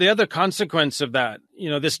 And the other consequence of that,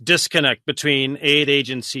 this disconnect between aid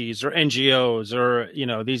agencies or NGOs or,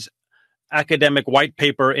 these academic white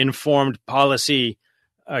paper informed policy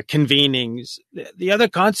convenings. The other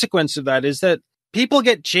consequence of that is that people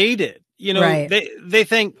get jaded. Right. They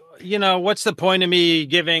think, what's the point of me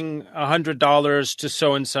giving $100 to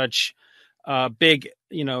so and such big,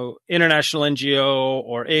 international NGO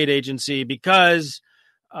or aid agency because,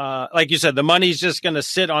 like you said, the money's just going to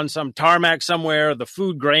sit on some tarmac somewhere. The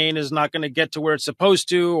food grain is not going to get to where it's supposed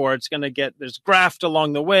to, or it's going to there's graft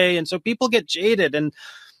along the way. And so people get jaded. And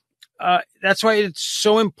that's why it's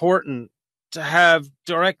so important to have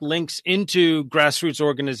direct links into grassroots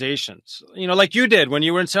organizations, like you did when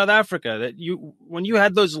you were in South Africa, when you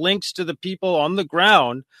had those links to the people on the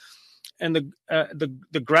ground and the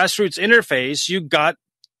grassroots interface, you got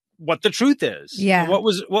what the truth is, yeah, what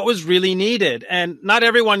was really needed. And not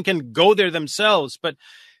everyone can go there themselves, but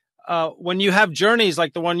when you have journeys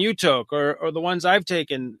like the one you took or the ones I've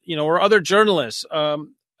taken, or other journalists,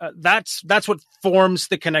 that's what forms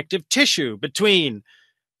the connective tissue between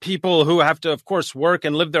people who have to, of course, work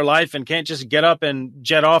and live their life and can't just get up and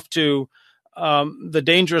jet off to the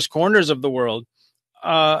dangerous corners of the world.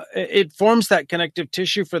 It forms that connective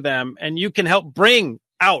tissue for them, and you can help bring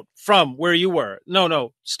out from where you were.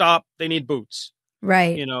 No, stop. They need boots,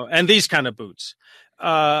 right? And these kind of boots,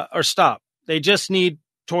 or stop. They just need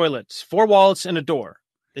toilets, 4 walls and a door.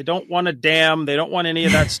 They don't want a dam. They don't want any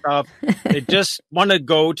of that stuff. They just want to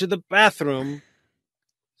go to the bathroom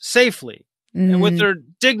safely. And with their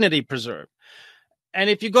dignity preserved. And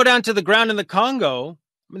if you go down to the ground in the Congo,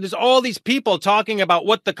 there's all these people talking about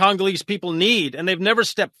what the Congolese people need, and they've never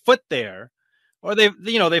stepped foot there, or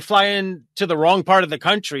they fly in to the wrong part of the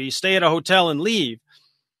country, stay at a hotel and leave.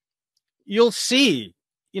 You'll see,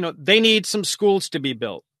 they need some schools to be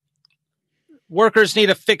built. Workers need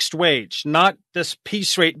a fixed wage, not this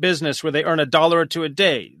piece rate business where they earn $1 or $2 a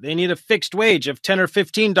day. They need a fixed wage of $10 or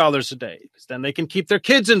 $15 a day, because then they can keep their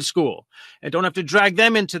kids in school and don't have to drag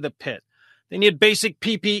them into the pit. They need basic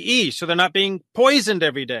PPE so they're not being poisoned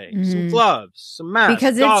every day. Some gloves, some masks,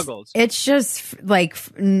 because goggles. It's just like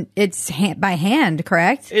by hand,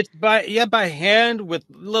 correct? It's by hand with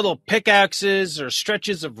little pickaxes or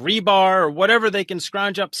stretches of rebar or whatever they can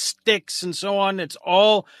scrounge up, sticks and so on. It's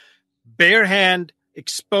all bare hand,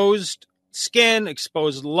 exposed skin,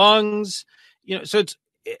 exposed lungs, so it's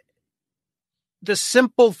the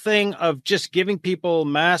simple thing of just giving people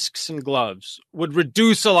masks and gloves would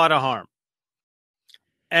reduce a lot of harm.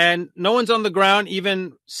 And no one's on the ground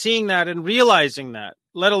even seeing that and realizing that,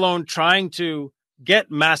 let alone trying to get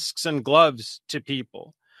masks and gloves to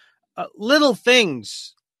people. Little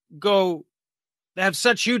things they have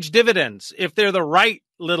such huge dividends if they're the right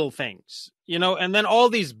little things, and then all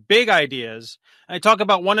these big ideas. I talk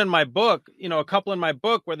about one in my book, a couple in my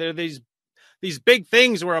book where there are these big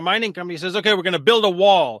things where a mining company says, okay, we're going to build a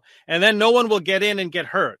wall and then no one will get in and get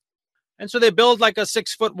hurt. And so they build like a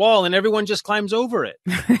 6-foot wall and everyone just climbs over it.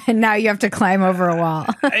 And now you have to climb over a wall.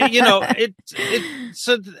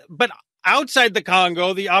 But outside the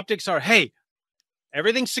Congo, the optics are, hey,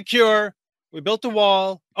 everything's secure. We built a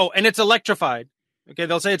wall. Oh, and it's electrified. Okay,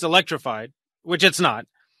 they'll say it's electrified, which it's not.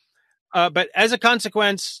 But as a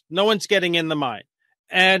consequence, no one's getting in the mine.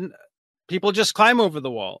 And people just climb over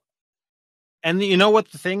the wall. And you know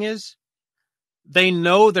what the thing is? They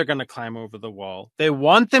know they're going to climb over the wall. They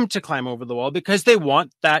want them to climb over the wall because they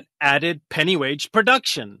want that added penny wage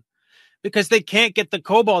production, because they can't get the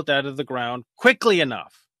cobalt out of the ground quickly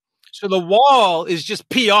enough. So the wall is just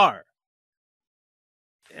PR.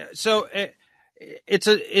 So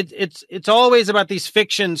it's always about these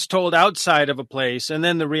fictions told outside of a place and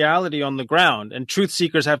then the reality on the ground, and truth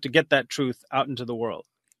seekers have to get that truth out into the world.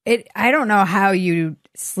 I don't know how you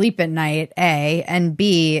sleep at night, A, and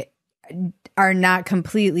B, are not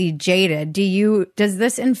completely jaded. Does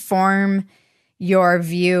this inform your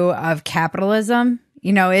view of capitalism?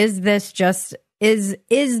 Is this just Is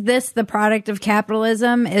this the product of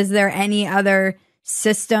capitalism? Is there any other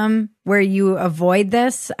system where you avoid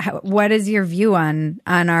this? What is your view on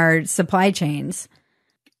our supply chains?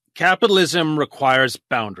 Capitalism requires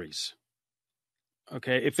boundaries.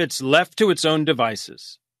 Okay, if it's left to its own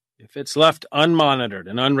devices, if it's left unmonitored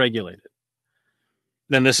and unregulated,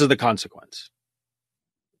 then this is the consequence.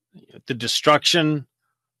 The destruction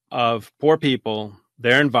of poor people,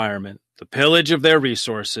 their environment, the pillage of their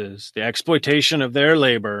resources, the exploitation of their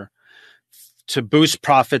labor to boost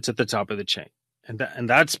profits at the top of the chain. And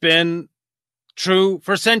that's been true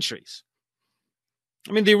for centuries.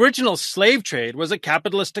 I mean, the original slave trade was a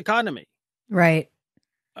capitalist economy. Right.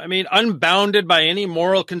 I mean, unbounded by any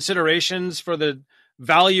moral considerations for the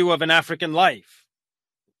value of an African life.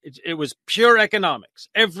 It was pure economics.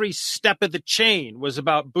 Every step of the chain was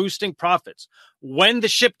about boosting profits. When the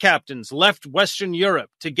ship captains left Western Europe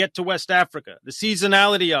to get to West Africa, the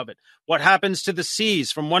seasonality of it, what happens to the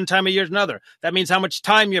seas from one time of year to another, that means how much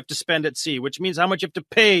time you have to spend at sea, which means how much you have to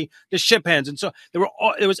pay the ship hands. And so there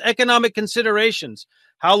was economic considerations,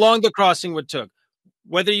 how long the crossing would take,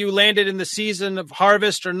 whether you landed in the season of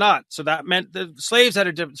harvest or not. So that meant the slaves had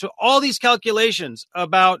a different. So all these calculations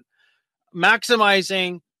about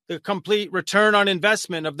maximizing the complete return on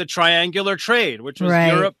investment of the triangular trade, which was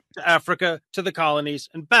Europe to Africa to the colonies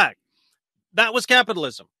and back. That was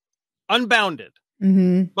capitalism, unbounded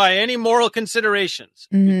by any moral considerations,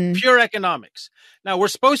 pure economics. Now, we're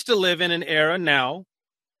supposed to live in an era now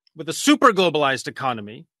with a super globalized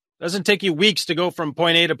economy. It doesn't take you weeks to go from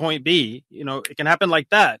point A to point B. You know, it can happen like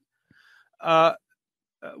that.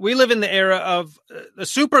 We live in the era of a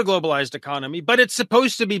super globalized economy, but it's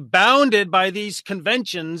supposed to be bounded by these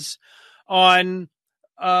conventions on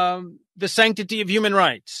the sanctity of human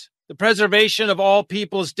rights, the preservation of all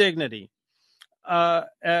people's dignity,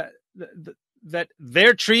 that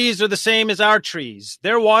their trees are the same as our trees,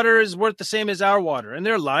 their water is worth the same as our water, and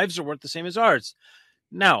their lives are worth the same as ours.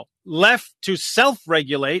 Now, left to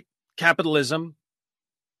self-regulate, capitalism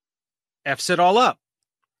F's it all up.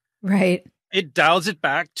 Right. It dials it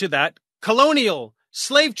back to that colonial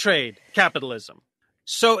slave trade capitalism.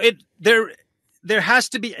 So there has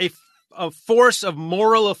to be a force of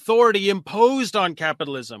moral authority imposed on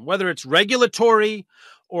capitalism, whether it's regulatory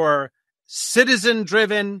or citizen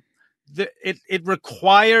driven. It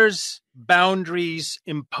requires boundaries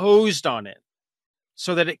imposed on it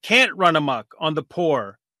so that it can't run amok on the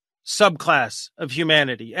poor subclass of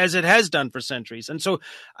humanity as it has done for centuries. And so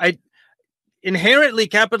inherently,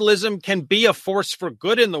 capitalism can be a force for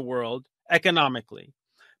good in the world economically,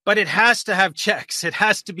 but it has to have checks. It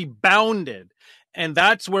has to be bounded. And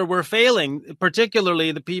that's where we're failing,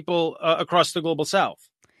 particularly the people across the global South.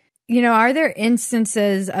 You know, are there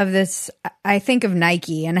instances of this? I think of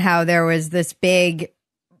Nike and how there was this big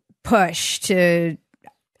push to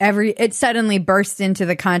it suddenly burst into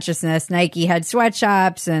the consciousness. Nike had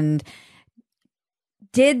sweatshops, and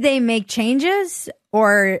did they make changes,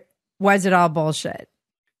 or was it all bullshit?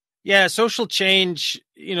 Yeah, social change,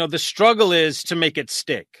 you know, the struggle is to make it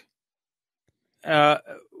stick.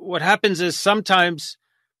 What happens is sometimes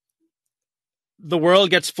the world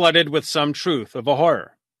gets flooded with some truth of a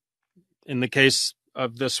horror. In the case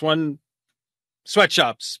of this one,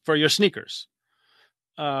 sweatshops for your sneakers.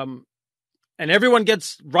 And everyone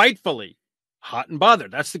gets rightfully hot and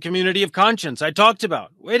bothered. That's the community of conscience I talked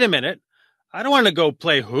about. Wait a minute. I don't want to go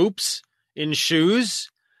play hoops in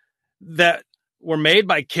shoes that were made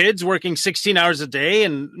by kids working 16 hours a day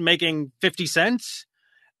and making 50 cents.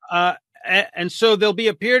 And so there'll be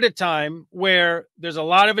a period of time where there's a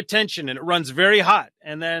lot of attention and it runs very hot.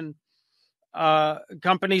 And then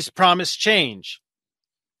companies promise change.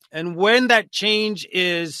 And when that change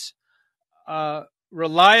is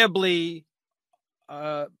reliably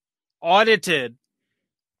audited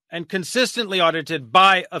and consistently audited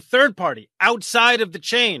by a third party outside of the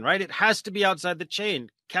chain, right? It has to be outside the chain.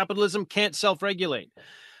 Capitalism can't self-regulate.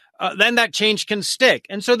 Then that change can stick.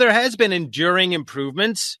 And so there has been enduring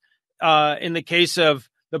improvements in the case of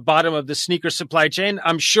the bottom of the sneaker supply chain.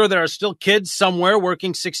 I'm sure there are still kids somewhere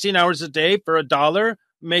working 16 hours a day for $1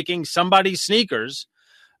 making somebody's sneakers.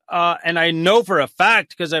 And I know for a fact,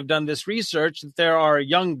 because I've done this research, that there are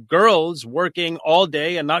young girls working all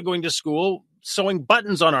day and not going to school, sewing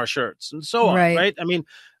buttons on our shirts and so on, right? I mean,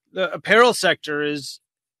 the apparel sector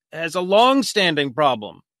has a long-standing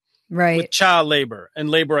problem with child labor and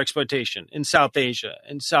labor exploitation in South Asia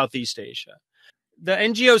and Southeast Asia. The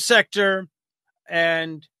NGO sector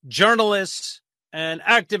and journalists and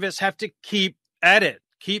activists have to keep at it,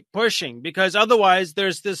 keep pushing, because otherwise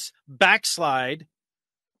there's this backslide.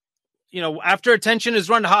 You know, after attention is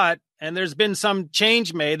run hot and there's been some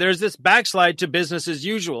change made, there's this backslide to business as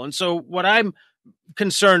usual. And so what I'm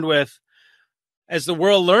concerned with as the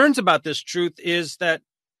world learns about this truth is that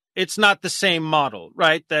it's not the same model,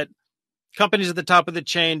 right? That companies at the top of the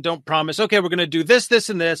chain don't promise, okay, we're going to do this, this,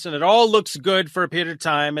 and this, and it all looks good for a period of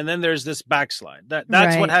time. And then there's this backslide. That's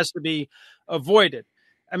right. what has to be avoided.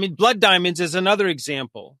 I mean, blood diamonds is another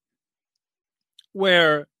example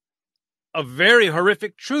where a very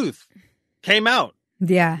horrific truth came out.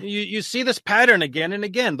 Yeah. You see this pattern again and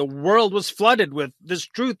again. The world was flooded with this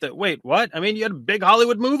truth that, wait, what? I mean, you had big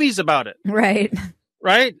Hollywood movies about it. Right.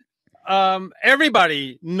 Right?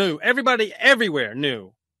 Everybody knew. Everybody everywhere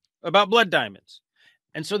knew about blood diamonds.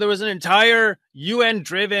 And so there was an entire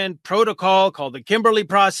UN-driven protocol called the Kimberley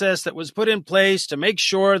process that was put in place to make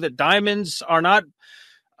sure that diamonds are not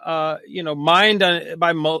mined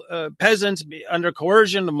by peasants under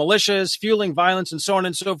coercion of militias, fueling violence, and so on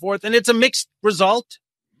and so forth. And it's a mixed result,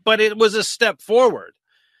 but it was a step forward.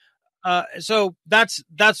 So that's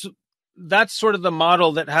sort of the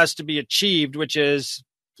model that has to be achieved, which is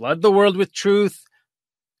flood the world with truth.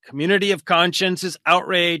 Community of conscience is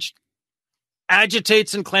outraged,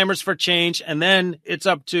 agitates and clamors for change, and then it's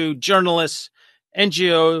up to journalists,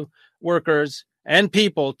 NGO workers, and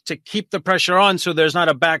people to keep the pressure on so there's not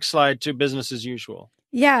a backslide to business as usual.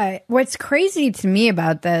 Yeah. What's crazy to me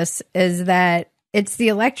about this is that it's the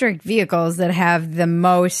electric vehicles that have the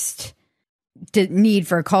most need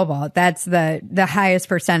for cobalt. That's the highest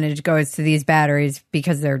percentage goes to these batteries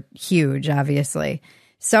because they're huge, obviously.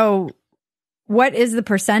 So what is the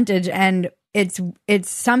percentage? And it's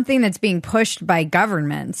something that's being pushed by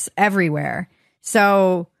governments everywhere.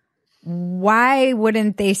 So why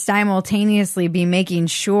wouldn't they simultaneously be making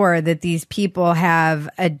sure that these people have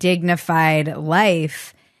a dignified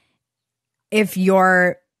life if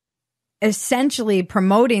you're essentially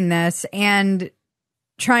promoting this and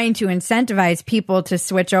trying to incentivize people to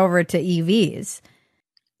switch over to EVs?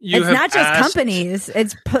 It's not just companies,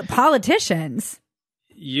 it's politicians.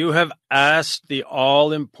 You have asked the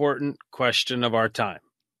all-important question of our time.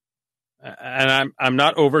 And I'm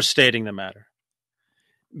not overstating the matter,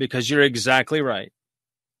 because you're exactly right.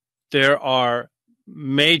 There are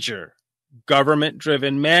major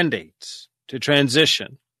government-driven mandates to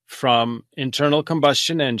transition from internal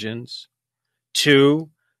combustion engines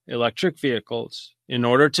to electric vehicles in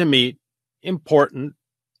order to meet important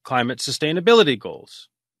climate sustainability goals.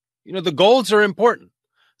 You know, the goals are important.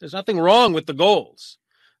 There's nothing wrong with the goals.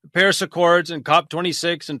 The Paris Accords and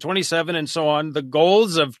COP26 and 27 and so on, the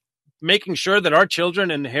goals of making sure that our children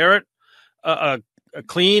inherit a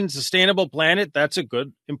clean, sustainable planet, that's a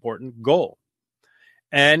good, important goal.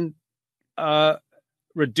 And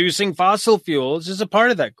reducing fossil fuels is a part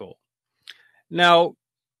of that goal. Now,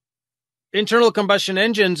 internal combustion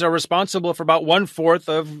engines are responsible for about 1/4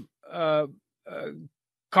 of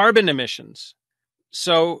carbon emissions.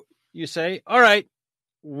 So you say, all right,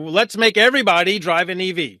 let's make everybody drive an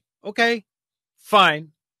EV. Okay,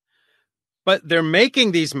 fine. But they're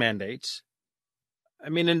making these mandates. I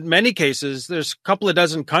mean, in many cases, there's a couple of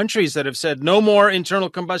dozen countries that have said no more internal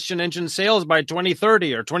combustion engine sales by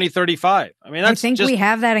 2030 or 2035. I mean, that's I think we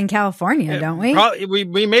have that in California, don't we?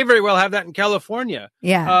 We may very well have that in California.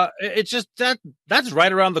 Yeah. It's just that's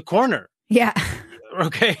right around the corner. Yeah.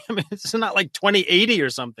 Okay. I mean, it's not like 2080 or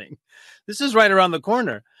something. This is right around the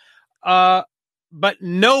corner. But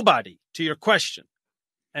nobody, to your question,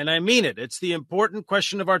 and I mean it, it's the important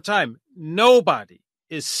question of our time. Nobody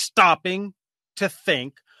is stopping to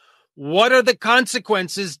think, what are the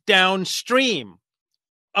consequences downstream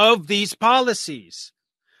of these policies?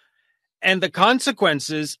 And the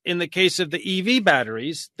consequences, in the case of the EV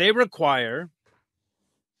batteries, they require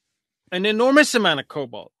an enormous amount of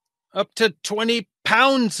cobalt, up to 20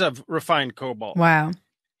 pounds of refined cobalt. Wow.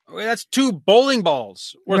 That's 2 bowling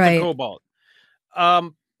balls worth of cobalt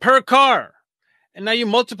per car. And now you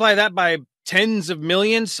multiply that by tens of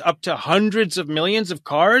millions, up to hundreds of millions of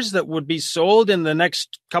cars that would be sold in the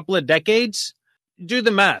next couple of decades. Do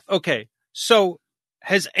the math. Okay. So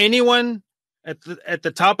has anyone at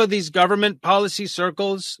the top of these government policy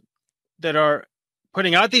circles that are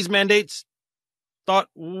putting out these mandates thought,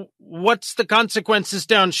 what's the consequences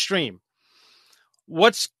downstream?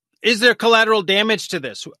 Is there collateral damage to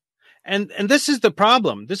this? And this is the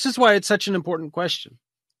problem. This is why it's such an important question.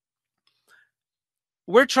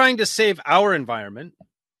 We're trying to save our environment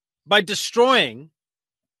by destroying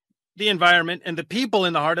the environment and the people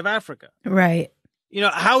in the heart of Africa. Right. You know,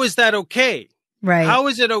 how is that okay? Right. How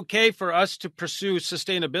is it okay for us to pursue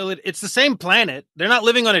sustainability? It's the same planet. They're not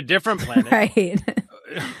living on a different planet. Right.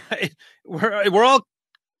 We're all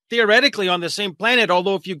theoretically on the same planet.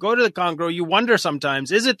 Although if you go to the Congo, you wonder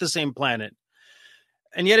sometimes, is it the same planet?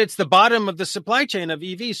 And yet it's the bottom of the supply chain of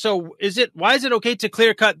EVs. So why is it okay to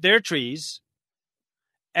clear cut their trees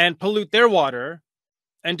and pollute their water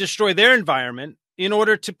and destroy their environment in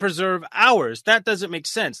order to preserve ours? That doesn't make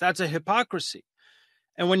sense. That's a hypocrisy.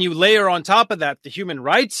 And when you layer on top of that the human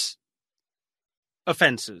rights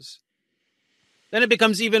offenses, then it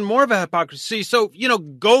becomes even more of a hypocrisy. So,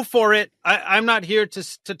 go for it. I'm not here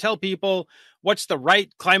to tell people what's the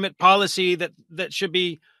right climate policy that should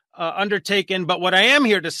be undertaken. But what I am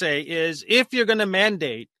here to say is, if you're going to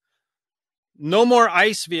mandate no more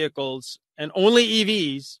ICE vehicles and only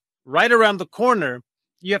EVs right around the corner,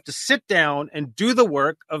 you have to sit down and do the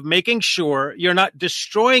work of making sure you're not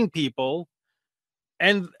destroying people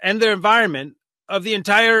and their environment of the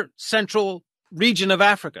entire central region of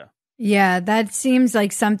Africa. Yeah, that seems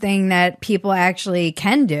like something that people actually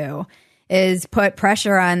can do, is put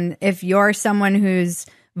pressure on. If you're someone who's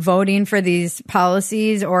voting for these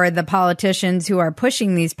policies or the politicians who are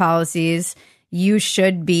pushing these policies, you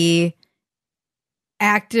should be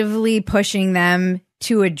actively pushing them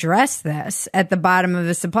to address this at the bottom of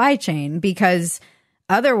the supply chain, because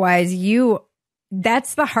otherwise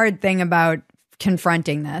that's the hard thing about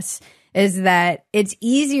confronting this, is that it's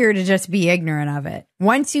easier to just be ignorant of it.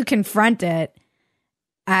 Once you confront it,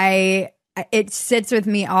 it sits with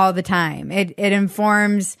me all the time. It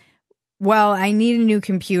informs, well, I need a new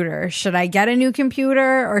computer. Should I get a new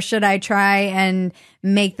computer, or should I try and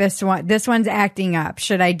make this one's acting up?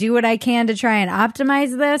 Should I do what I can to try and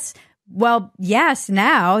optimize this? Well, yes,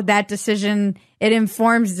 now that decision, it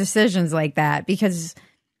informs decisions like that, because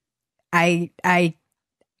I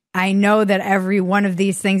know that every one of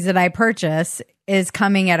these things that I purchase is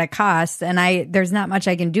coming at a cost, and there's not much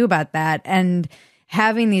I can do about that. And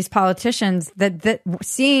having these politicians that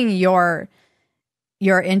seeing your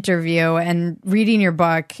interview and reading your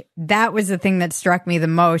book, that was the thing that struck me the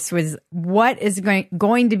most, was what is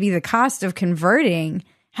going to be the cost of converting?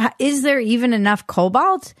 Is there even enough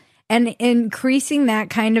cobalt? And increasing that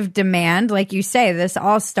kind of demand, like you say, this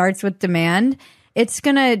all starts with demand. It's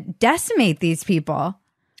going to decimate these people.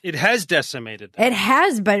 It has decimated them. It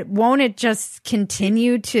has, but won't it just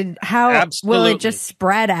continue to, Absolutely. Will it just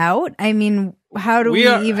spread out? I mean, how do we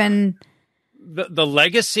even... The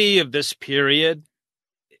legacy of this period,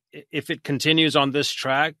 if it continues on this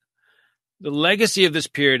track, the legacy of this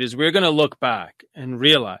period is we're going to look back and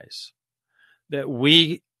realize that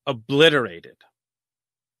we obliterated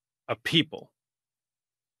a people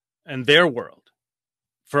and their world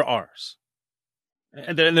for ours.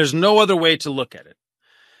 And there's no other way to look at it.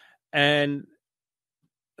 And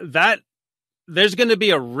that there's going to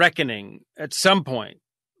be a reckoning at some point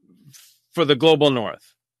for the global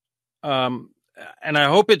north. And I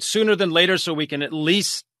hope it's sooner than later, so we can at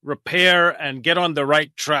least repair and get on the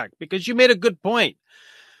right track. Because you made a good point.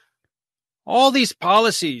 All these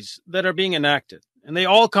policies that are being enacted, and they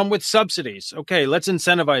all come with subsidies. Okay, let's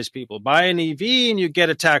incentivize people. Buy an EV and you get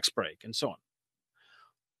a tax break and so on.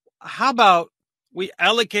 How about we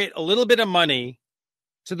allocate a little bit of money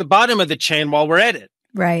to the bottom of the chain while we're at it?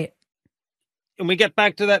 Right. And we get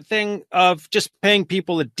back to that thing of just paying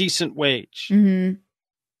people a decent wage,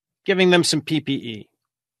 giving them some PPE,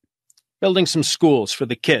 building some schools for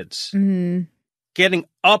the kids, getting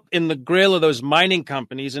up in the grill of those mining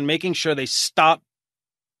companies and making sure they stop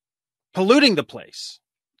polluting the place,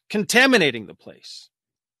 contaminating the place.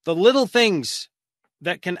 The little things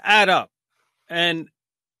that can add up and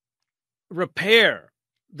repair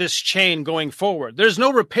this chain going forward. There's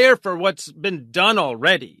no repair for what's been done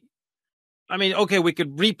already. I mean, okay, we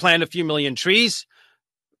could replant a few million trees.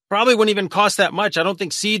 Probably wouldn't even cost that much. I don't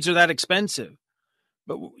think seeds are that expensive.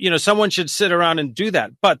 But, someone should sit around and do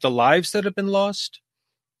that. But the lives that have been lost,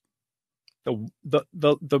 the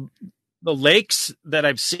lakes that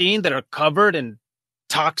I've seen that are covered in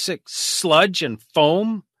toxic sludge and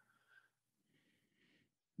foam,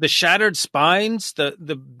 the shattered spines,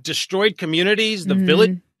 the destroyed communities, the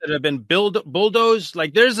village that have been bulldozed.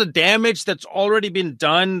 Like, there's a damage that's already been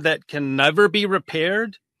done that can never be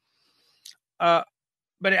repaired. But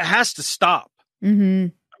it has to stop.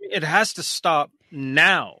 It has to stop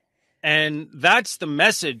now. And that's the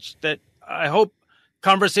message that I hope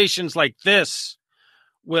conversations like this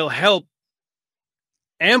will help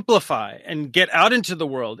amplify and get out into the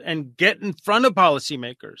world and get in front of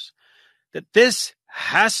policymakers, that this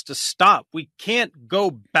has to stop. We can't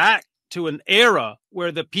go back to an era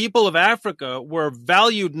where the people of Africa were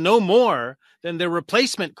valued no more than their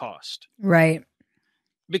replacement cost. Right.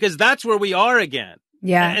 Because that's where we are again.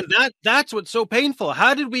 Yeah. And that's what's so painful.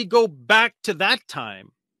 How did we go back to that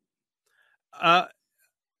time?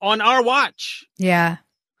 on our watch. Yeah.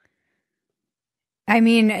 I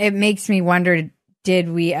mean, it makes me wonder, did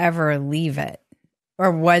we ever leave it?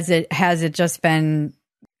 Or has it just been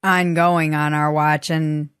ongoing on our watch?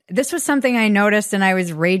 And this was something I noticed and I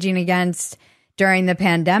was raging against during the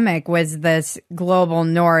pandemic, was this global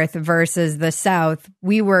north versus the south.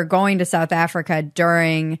 We were going to South Africa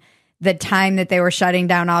during the time that they were shutting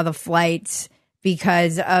down all the flights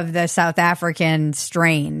because of the South African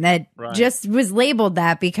strain that just was labeled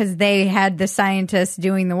that because they had the scientists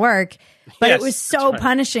doing the work. But it was so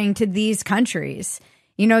punishing to these countries.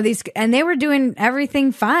 You know, and they were doing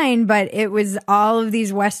everything fine, but it was all of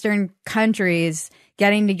these Western countries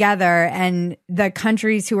getting together, and the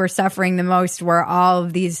countries who were suffering the most were all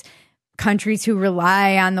of these countries who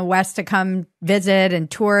rely on the West to come visit and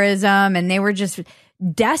tourism, and they were just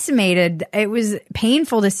decimated. It was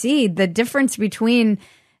painful to see the difference between,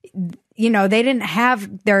 you know, they didn't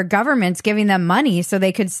have their governments giving them money so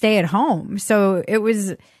they could stay at home. So it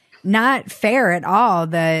was not fair at all,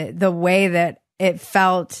 the way that it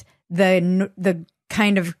felt. The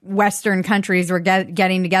kind of Western countries were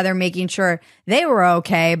getting together, making sure they were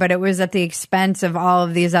okay, but it was at the expense of all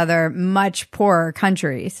of these other much poorer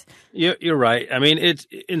countries. You're right. I mean, it's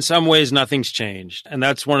in some ways nothing's changed, and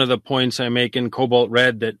that's one of the points I make in Cobalt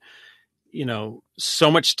Red, that, you know, so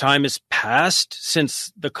much time has passed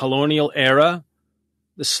since the colonial era,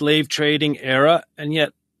 the slave trading era, and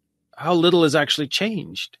yet how little has actually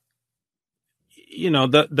changed. You know,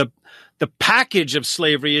 the package of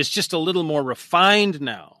slavery is just a little more refined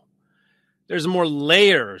now. There's more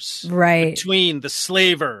layers between the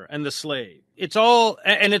slaver and the slave. It's all,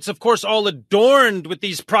 and it's of course all adorned with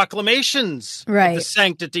these proclamations of the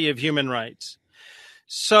sanctity of human rights.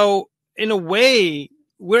 So in a way,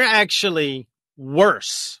 we're actually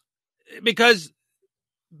worse, because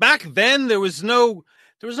back then there was no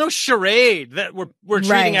charade that we're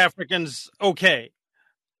treating Africans okay.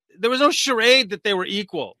 There was no charade that they were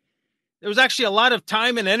equal. There was actually a lot of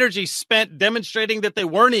time and energy spent demonstrating that they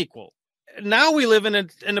weren't equal. Now we live in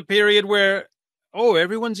a period where,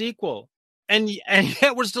 everyone's equal. And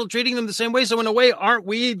yet we're still treating them the same way. So in a way, aren't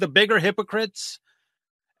we the bigger hypocrites?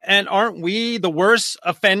 And aren't we the worse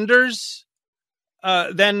offenders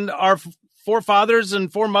than our forefathers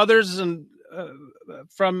and foremothers and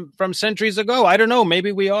from centuries ago? I don't know.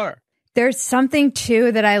 Maybe we are. There's something,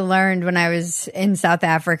 too, that I learned when I was in South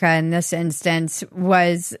Africa in this instance,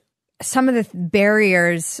 was some of the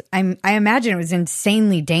barriers. I imagine it was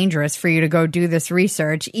insanely dangerous for you to go do this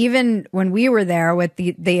research. Even when we were there with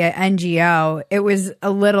the NGO, it was a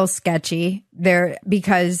little sketchy there,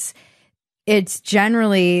 because it's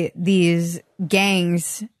generally these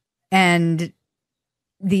gangs and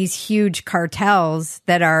these huge cartels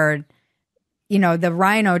that are, you know, the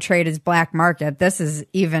rhino trade is black market. This is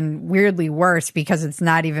even weirdly worse because it's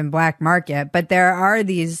not even black market. But there are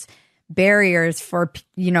these barriers for,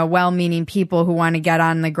 you know, well-meaning people who want to get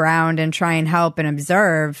on the ground and try and help and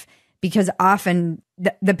observe, because often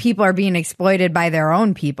the people are being exploited by their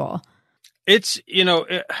own people. It's, you know,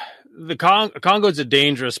 the Congo is a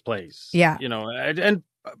dangerous place. Yeah. You know, and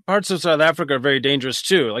parts of South Africa are very dangerous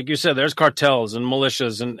too. Like you said, there's cartels and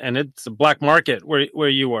militias, and it's a black market where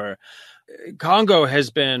you were. Congo has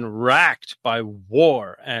been racked by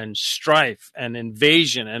war and strife and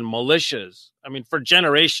invasion and militias, I mean, for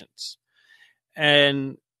generations.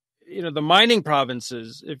 And, you know, the mining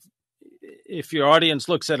provinces, if your audience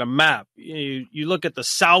looks at a map, you look at the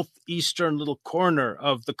southeastern little corner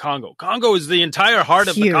of the Congo. Congo is the entire heart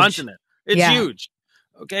of the continent. It's huge.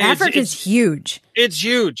 Okay, Africa's huge. It's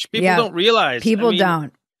huge. People don't realize. People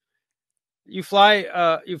don't. You fly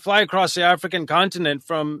across the African continent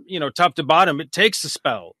from, you know, top to bottom. It takes a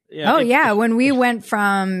spell. Yeah, when we went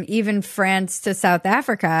from even France to South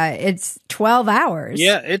Africa, it's 12 hours.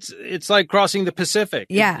 Yeah, it's like crossing the Pacific.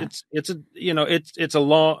 Yeah, it's a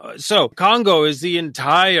long. So Congo is the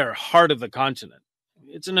entire heart of the continent.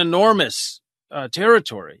 It's an enormous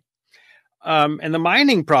territory, and the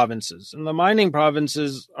mining provinces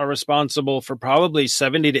are responsible for probably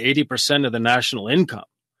 70 to 80% of the national income.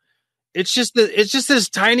 It's just this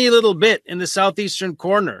tiny little bit in the southeastern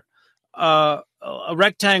corner, a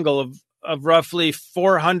rectangle of roughly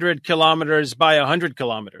 400 kilometers by 100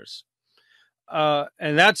 kilometers.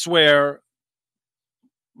 And that's where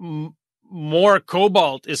more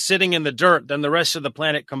cobalt is sitting in the dirt than the rest of the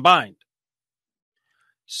planet combined.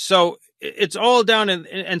 So it's all down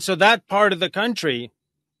and so that part of the country,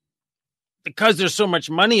 because there's so much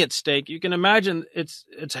money at stake, you can imagine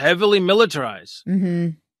it's heavily militarized.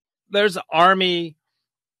 Mm-hmm. There's army,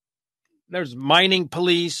 there's mining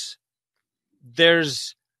police,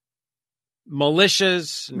 there's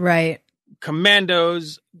militias,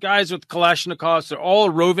 commandos, guys with Kalashnikovs. They're all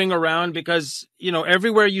roving around because,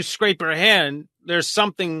 everywhere you scrape your hand, there's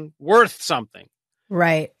something worth something.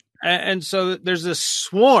 Right. And so there's this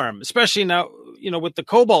swarm, especially now, with the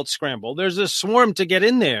Cobalt scramble, there's a swarm to get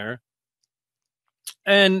in there.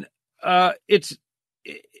 And it's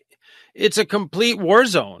a complete war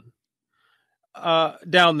zone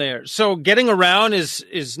down there. So getting around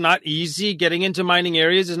is not easy. Getting into mining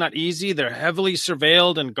areas is not easy. They're heavily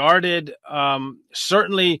surveilled and guarded.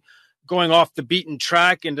 Certainly going off the beaten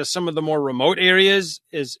track into some of the more remote areas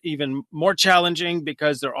is even more challenging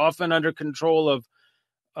because they're often under control of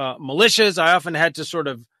militias. I often had to sort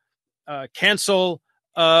of cancel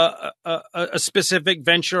a specific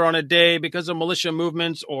venture on a day because of militia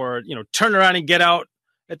movements, or turn around and get out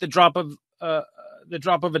at the drop of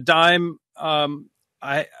a dime.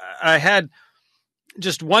 I had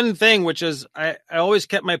just one thing, which is I always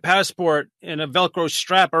kept my passport in a Velcro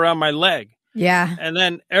strap around my leg. Yeah. And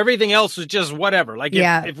then everything else was just whatever. Like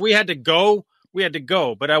if we had to go, we had to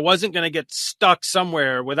go, but I wasn't going to get stuck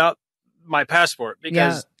somewhere without my passport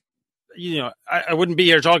because, I wouldn't be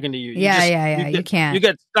here talking to you. You can't. You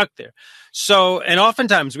get stuck there. So, and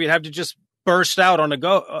oftentimes we'd have to just burst out on a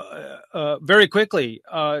go very quickly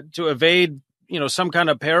to evade, some kind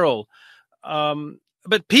of peril.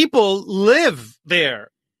 But people live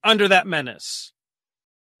there under that menace.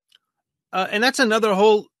 And that's another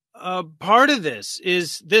whole part of this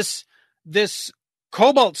is this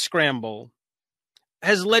Cobalt scramble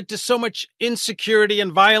has led to so much insecurity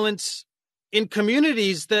and violence in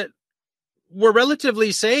communities that were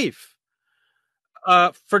relatively safe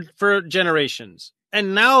for generations.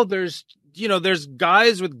 And now there's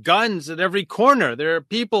guys with guns at every corner. There are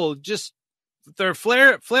people there are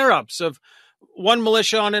flare-ups of one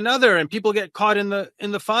militia on another, and people get caught in the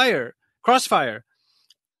crossfire.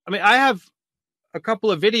 I mean, I have a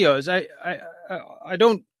couple of videos. I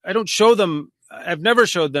don't show them. I've never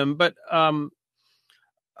showed them, but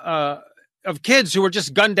of kids who were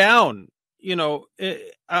just gunned down,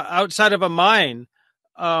 outside of a mine.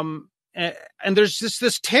 And there's just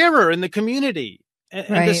this terror in the community and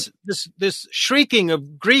right. this shrieking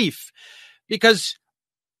of grief because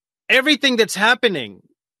everything that's happening,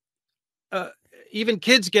 even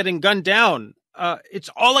kids getting gunned down, it's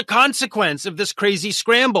all a consequence of this crazy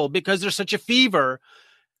scramble because there's such a fever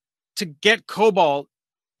to get cobalt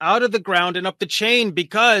out of the ground and up the chain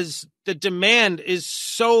because the demand is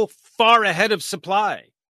so far ahead of supply.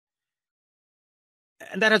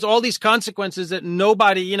 And that has all these consequences that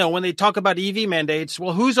nobody, when they talk about EV mandates,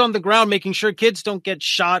 well, who's on the ground making sure kids don't get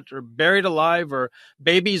shot or buried alive or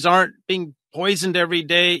babies aren't being poisoned every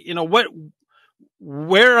day?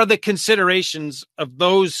 Where are the considerations of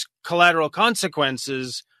those collateral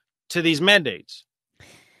consequences to these mandates?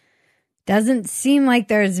 Doesn't seem like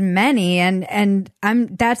there's many, and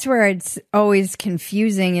that's where it's always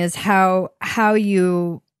confusing is how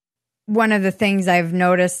you, one of the things I've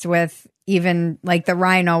noticed with even like the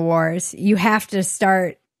rhino wars, you have to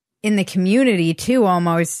start in the community too,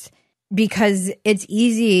 almost, because it's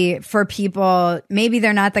easy for people, maybe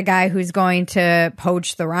they're not the guy who's going to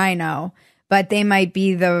poach the rhino, but they might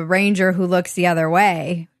be the ranger who looks the other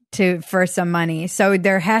way for some money. So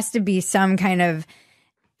there has to be some kind of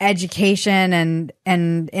education, and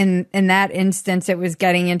in that instance, it was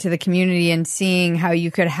getting into the community and seeing how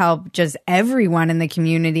you could help just everyone in the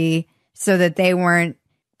community so that they weren't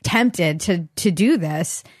tempted to do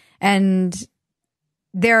this. And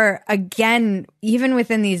there, again, even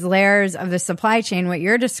within these layers of the supply chain, what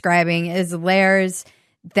you're describing is layers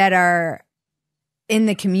that are in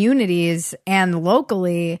the communities and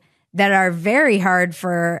locally that are very hard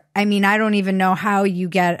for, I don't even know how you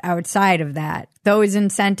get outside of that. Those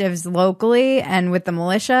incentives locally and with the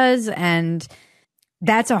militias, and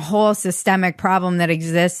that's a whole systemic problem that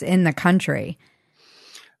exists in the country.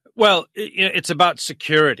 Well, it's about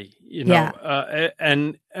security, Yeah.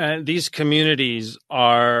 And these communities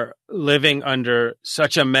are living under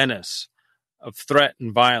such a menace of threat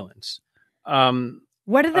and violence.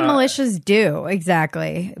 What do the militias do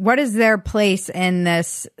exactly? What is their place in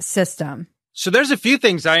this system? So there's a few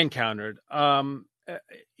things I encountered. There's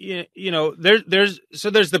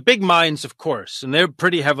the big mines, of course, and they're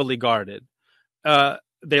pretty heavily guarded.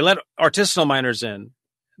 They let artisanal miners in.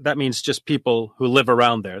 That means just people who live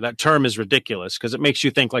around there. That term is ridiculous because it makes you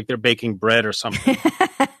think like they're baking bread or something.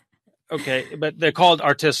 Okay, but they're called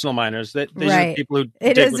artisanal miners. These right. are people who.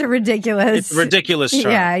 It's a ridiculous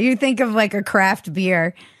term. Yeah, you think of like a craft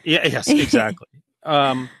beer. Yeah. Yes. Exactly.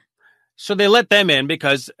 So they let them in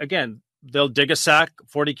because again, they'll dig a sack,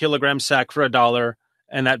 40-kilogram sack for $1,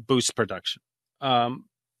 and that boosts production.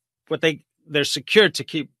 But they're secured to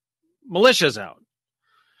keep militias out.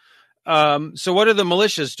 So what are the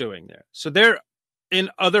militias doing there? So they're in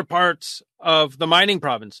other parts of the mining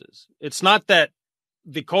provinces. It's not that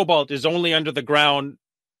the cobalt is only under the ground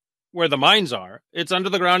where the mines are. It's under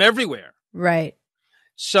the ground everywhere. Right.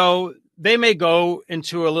 So they may go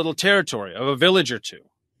into a little territory of a village or two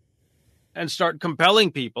and start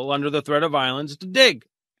compelling people under the threat of violence to dig.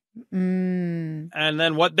 And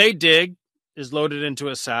then what they dig is loaded into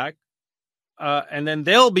a sack. And then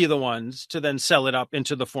they'll be the ones to then sell it up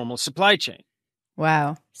into the formal supply chain.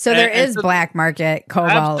 Wow. So there is black market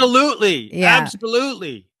cobalt. Absolutely. Yeah.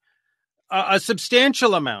 Absolutely. A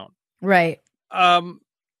substantial amount. Right. So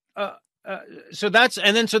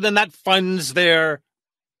then that funds their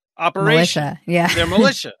operation. Militia. Yeah. Their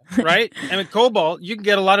militia, right? And with cobalt, you can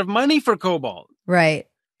get a lot of money for cobalt. Right.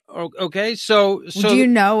 Okay. So do you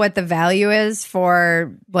know what the value is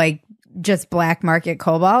for like just black market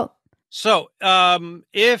cobalt? So,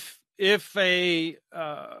 if a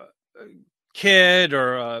kid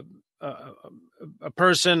or a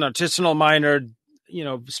person, artisanal miner,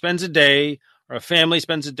 spends a day, or a family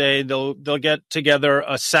spends a day, they'll get together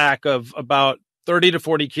a sack of about 30 to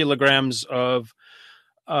 40 kilograms of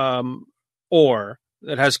ore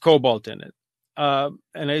that has cobalt in it.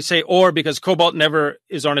 And I say ore because cobalt never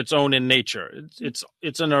is on its own in nature. It's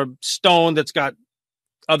in a stone that's got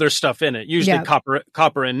other stuff in it, usually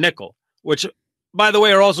copper and nickel, which, by the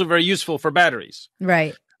way, are also very useful for batteries.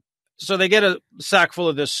 Right. So they get a sack full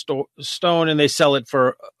of this stone and they sell it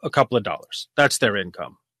for a couple of dollars. That's their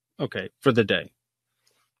income, okay, for the day.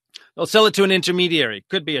 They'll sell it to an intermediary.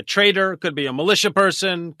 Could be a trader, could be a militia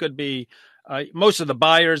person, could be most of the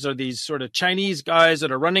buyers are these sort of Chinese guys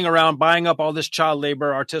that are running around buying up all this child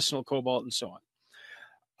labor, artisanal cobalt, and so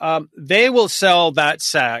on. They will sell that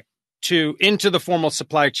sack into the formal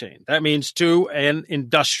supply chain. That means to an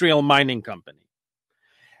industrial mining company.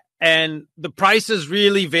 And the prices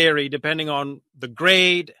really vary depending on the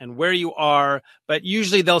grade and where you are, but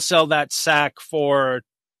usually they'll sell that sack for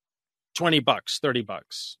 $20, $30.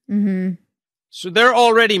 Mm-hmm. So they're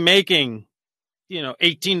already making,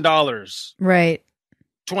 $18. Right.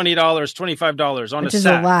 $20, $25 on which a is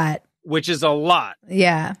sack. A lot. Which is a lot.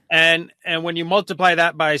 Yeah. And when you multiply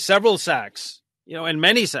that by several sacks, and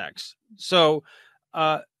many sacks. So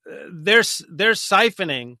they're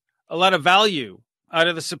siphoning a lot of value out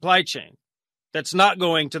of the supply chain that's not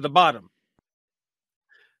going to the bottom.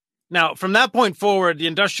 Now, from that point forward, the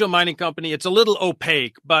industrial mining company, it's a little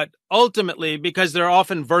opaque, but ultimately, because they're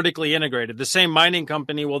often vertically integrated, the same mining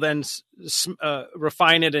company will then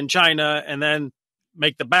refine it in China and then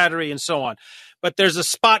make the battery and so on. But there's a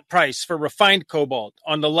spot price for refined cobalt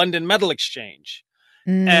on the London Metal Exchange.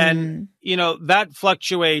 And, that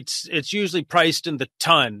fluctuates. It's usually priced in the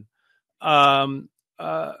ton. But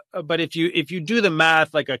if you do the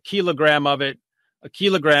math, like a kilogram of it, a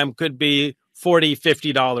kilogram could be $40,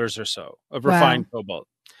 $50 or so of refined cobalt.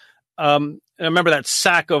 And I remember that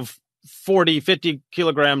sack of 40, 50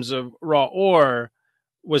 kilograms of raw ore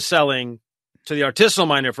was selling to the artisanal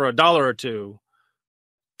miner for $1 or $2,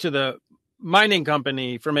 to the mining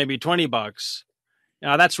company for maybe $20.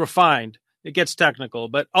 Now that's refined. It gets technical,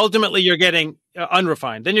 but ultimately you're getting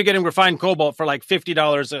unrefined. Then you're getting refined cobalt for like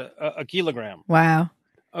 $50 a kilogram. Wow.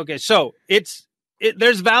 Okay, so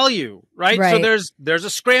there's value, right? So there's a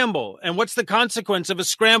scramble. And what's the consequence of a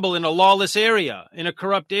scramble in a lawless area, in a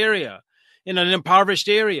corrupt area, in an impoverished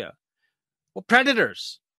area? Well,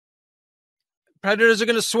 predators. Predators are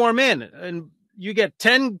going to swarm in, and you get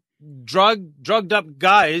 10 drugged up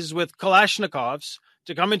guys with Kalashnikovs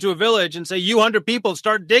to come into a village and say, you 100 people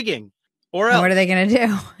start digging. Or else. What are they going to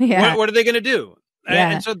do? Yeah. What are they going to do?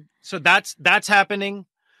 Yeah. And so that's happening.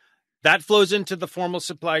 That flows into the formal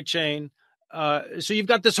supply chain. So you've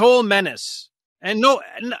got this whole menace. And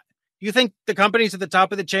you think the companies at the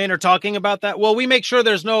top of the chain are talking about that? Well, we make sure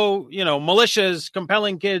there's no, militias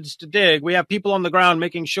compelling kids to dig. We have people on the ground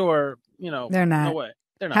making sure, they're not. No way.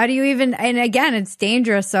 They're not. How do you even, and again, it's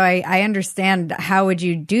dangerous. So I understand how would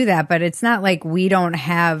you do that, but it's not like we don't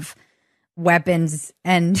have weapons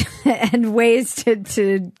and ways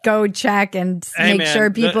to go check and make sure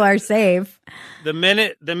people are safe. The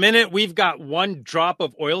minute we've got one drop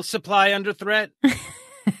of oil supply under threat,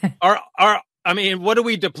 what do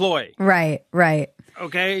we deploy? Right.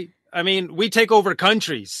 Okay. We take over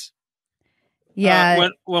countries. Yeah.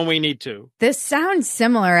 When we need to. This sounds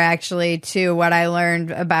similar actually to what I learned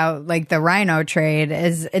about like the rhino trade.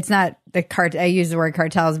 It's not I use the word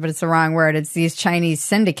cartels, but it's the wrong word. It's these Chinese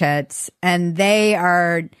syndicates, and they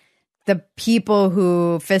are the people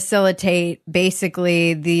who facilitate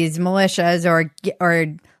basically these militias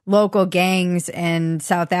or local gangs in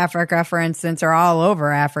South Africa, for instance, or all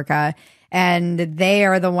over Africa. And they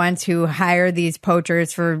are the ones who hire these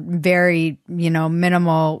poachers for very,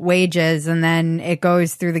 minimal wages. And then it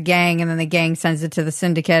goes through the gang, and then the gang sends it to the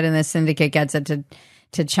syndicate, and the syndicate gets it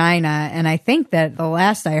to China. And I think that the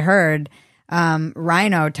last I heard,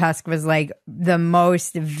 rhino tusk was like the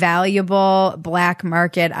most valuable black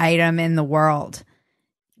market item in the world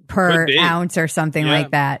per ounce or something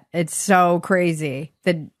like that. It's so crazy.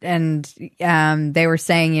 And they were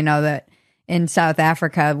saying, that in South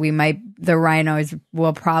Africa, the rhinos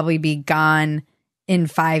will probably be gone in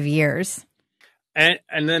 5 years.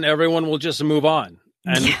 And then everyone will just move on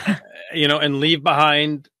and, and leave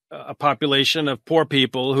behind a population of poor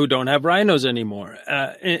people who don't have rhinos anymore,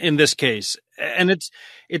 in this case. And it's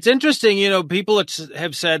interesting, people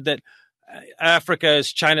have said that Africa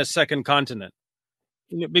is China's second continent,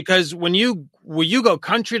 because when you go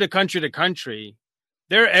country to country to country,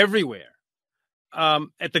 they're everywhere.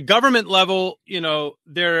 At the government level,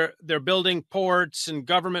 they're building ports and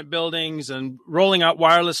government buildings and rolling out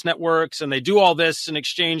wireless networks, and they do all this in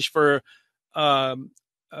exchange for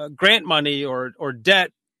grant money or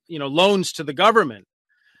debt, loans to the government.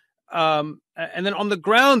 And then on the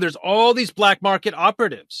ground, there's all these black market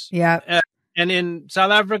operatives. Yeah. And in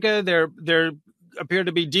South Africa, they're appear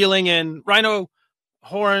to be dealing in rhino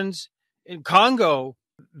horns. In Congo,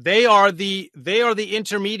 they are the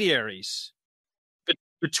intermediaries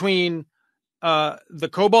between the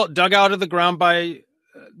cobalt dug out of the ground by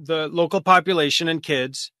the local population and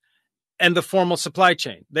kids and the formal supply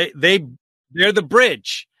chain. They're the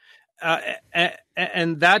bridge,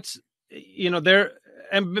 and that's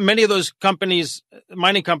and many of those companies,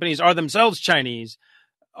 mining companies, are themselves Chinese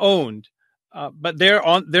owned, but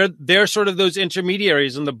they're sort of those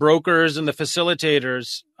intermediaries and the brokers and the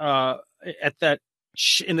facilitators at that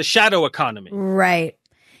in the shadow economy. Right.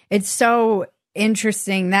 It's so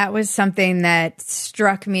interesting. That was something that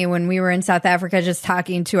struck me when we were in South Africa, just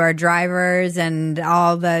talking to our drivers and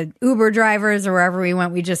all the Uber drivers or wherever we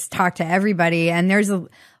went. We just talked to everybody, and there's a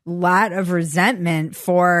lot of resentment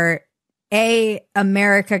for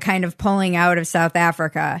America kind of pulling out of South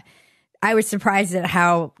Africa. I was surprised at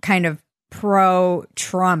how kind of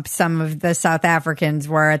pro-Trump some of the South Africans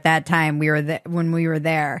were at that time when we were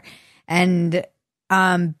there. And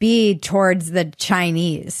B, towards the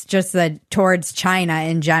Chinese, towards China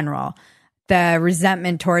in general. The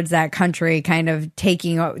resentment towards that country kind of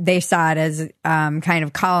they saw it as kind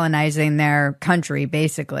of colonizing their country,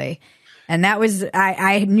 basically. And that was,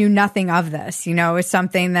 I knew nothing of this. It was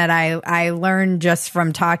something that I learned just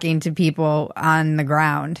from talking to people on the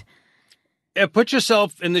ground. Yeah, put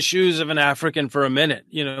yourself in the shoes of an African for a minute.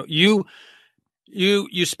 You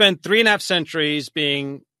spent 3.5 centuries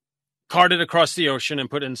being carted across the ocean and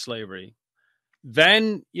put in slavery.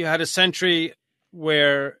 Then you had a century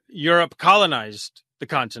where Europe colonized the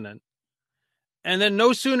continent. And then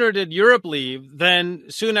no sooner did Europe leave than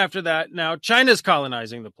soon after that, now China's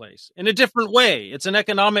colonizing the place in a different way. It's an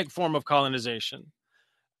economic form of colonization.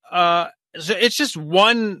 So it's just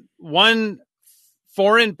one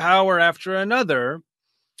foreign power after another,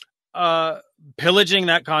 pillaging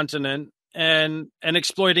that continent and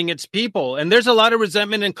exploiting its people. And there's a lot of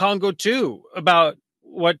resentment in Congo too about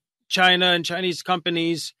what China and Chinese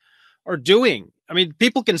companies are doing. I mean,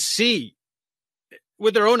 people can see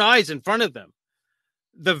with their own eyes in front of them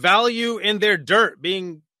the value in their dirt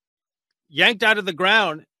being yanked out of the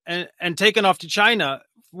ground and taken off to China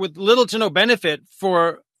with little to no benefit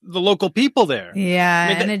for the local people there. Yeah,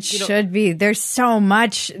 I mean, and it should be. There's so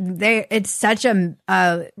much. It's such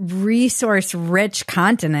a resource-rich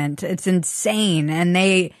continent. It's insane, and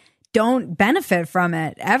they don't benefit from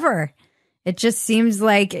it ever. It just seems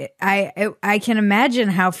like I can imagine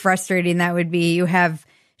how frustrating that would be. You have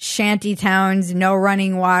shanty towns, no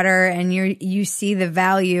running water, and you see the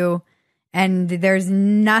value, and there's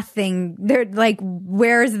nothing there. Like,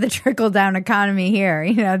 where's the trickle-down economy here?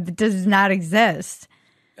 It does not exist.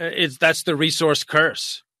 That's the resource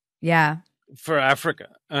curse. Yeah. For Africa.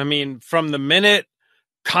 I mean, from the minute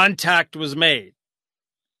contact was made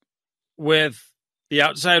with the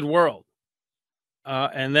outside world,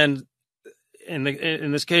 and then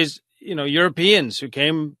in this case, Europeans who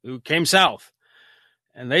came south,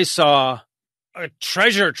 and they saw a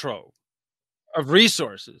treasure trove of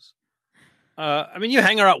resources. I mean, you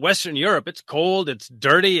hang around Western Europe, it's cold, it's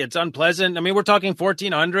dirty, it's unpleasant. I mean, we're talking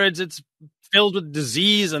 1400s. It's filled with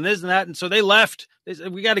disease and this and that. And so they left. They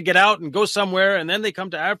said, we got to get out and go somewhere. And then they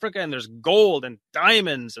come to Africa, and there's gold and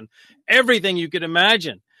diamonds and everything you could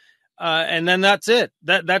imagine. And then that's it.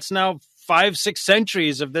 That's now 5-6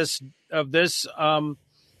 centuries of this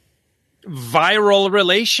viral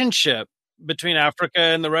relationship between Africa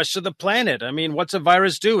and the rest of the planet. I mean, what's a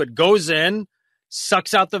virus do? It goes in,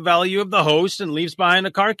 sucks out the value of the host, and leaves behind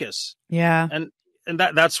a carcass. Yeah. And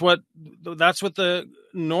that's what the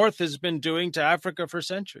North has been doing to Africa for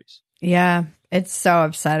centuries. Yeah, it's so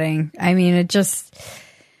upsetting. I mean,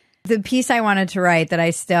 the piece I wanted to write that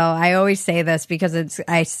I always say this because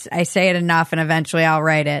I say it enough and eventually I'll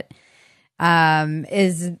write it,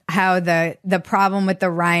 is how the problem with the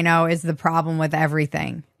rhino is the problem with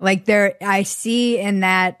everything. Like I see in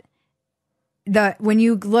that when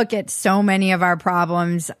you look at so many of our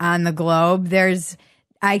problems on the globe,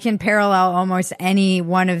 I can parallel almost any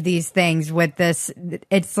one of these things with this.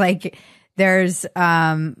 It's like there's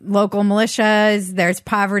local militias, there's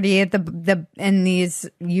poverty at in these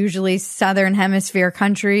usually southern hemisphere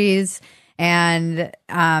countries, and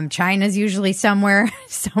China's usually somewhere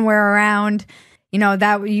around. You know,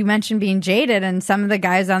 that you mentioned being jaded, and some of the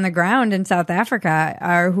guys on the ground in South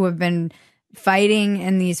Africa who have been fighting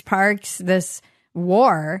in these parks this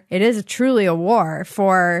war. It is truly a war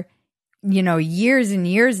for years and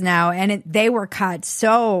years now, and they were caught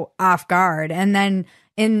so off guard. And then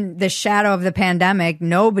in the shadow of the pandemic,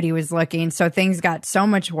 nobody was looking, so things got so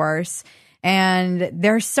much worse. And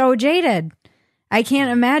they're so jaded. I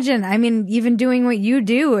can't imagine. I mean, even doing what you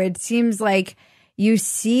do, it seems like you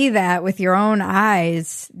see that with your own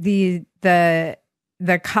eyes, the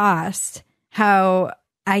cost. How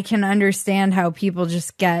I can understand how people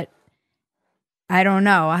just get. I don't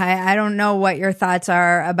know. I don't know what your thoughts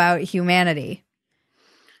are about humanity.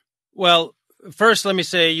 Well, first, let me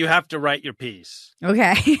say you have to write your piece.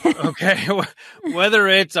 Okay. Okay. Whether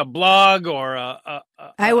it's a blog or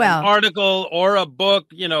I will. An article or a book,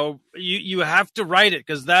 you have to write it,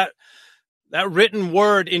 because that written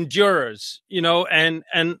word endures, and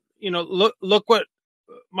look what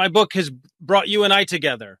my book has brought you and I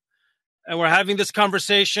together. And we're having this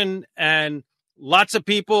conversation, and lots of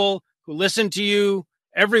people who listen to you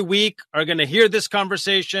every week are going to hear this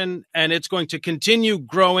conversation, and it's going to continue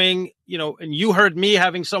growing, and you heard me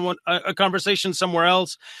having a conversation somewhere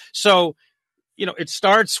else. So, it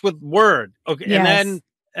starts with word. Okay. Yes.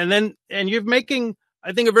 And you're making,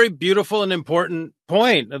 I think, a very beautiful and important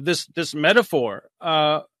point of this metaphor,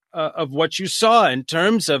 of what you saw in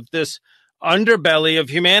terms of this underbelly of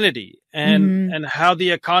humanity and how the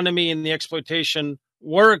economy and the exploitation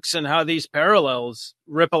works, and how these parallels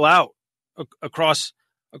ripple out across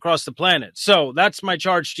the planet. So that's my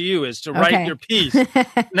charge to you, is to write your piece.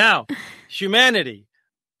 Now, humanity.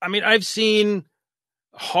 I mean, I've seen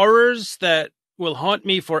horrors that will haunt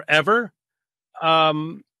me forever.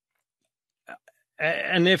 And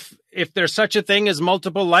if there's such a thing as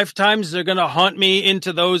multiple lifetimes, they're going to haunt me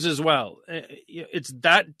into those as well. It's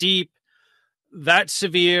that deep, that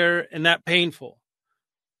severe, and that painful.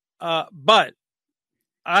 But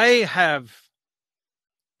I have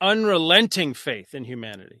unrelenting faith in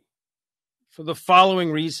humanity for the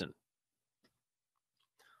following reason.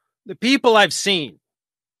 The people I've seen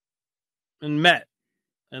and met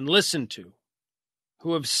and listened to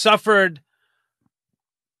who have suffered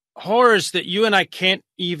horrors that you and I can't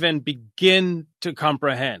even begin to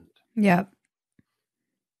comprehend. Yep.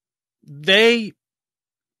 They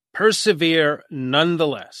persevere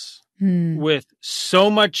nonetheless with so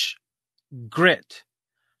much grit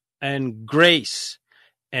and grace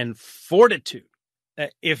and fortitude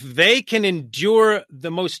that if they can endure the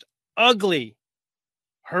most ugly,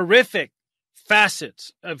 horrific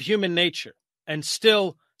facets of human nature and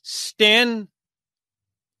still stand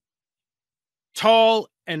tall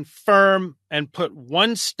and firm and put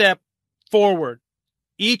one step forward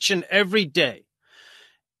each and every day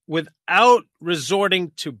without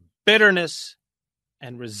resorting to bitterness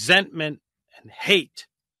and resentment and hate,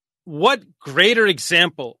 what greater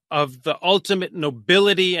example of the ultimate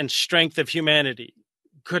nobility and strength of humanity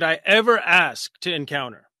could I ever ask to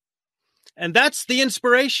encounter? And that's the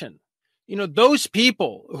inspiration. Those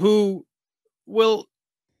people who will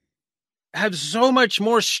have so much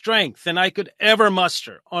more strength than I could ever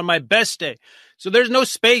muster on my best day. So there's no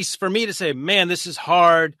space for me to say, man, this is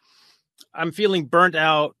hard. I'm feeling burnt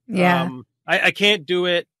out. Yeah. I can't do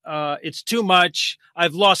it. It's too much.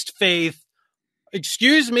 I've lost faith.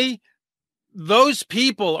 Excuse me, those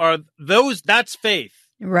people that's faith.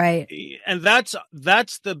 Right. And it's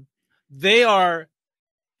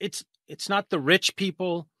not the rich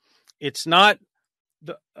people. It's not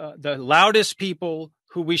the loudest people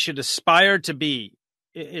who we should aspire to be.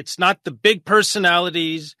 It's not the big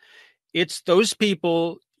personalities. It's those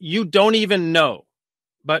people you don't even know,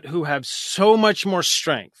 but who have so much more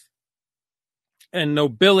strength and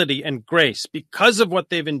nobility and grace because of what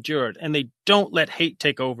they've endured. And they don't let hate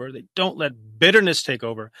take over. They don't let bitterness take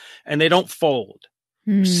over, and they don't fold.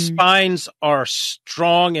 Their spines are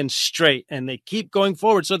strong and straight, and they keep going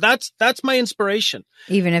forward. So that's my inspiration.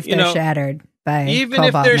 Even if they're shattered by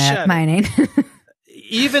cobalt mining.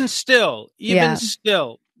 even still,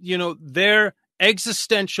 their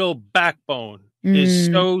existential backbone is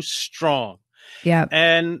so strong. Yeah.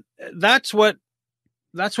 And that's what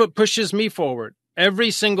pushes me forward every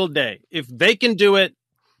single day. If they can do it,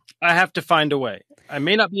 I have to find a way. I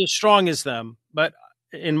may not be as strong as them, but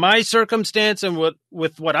in my circumstance and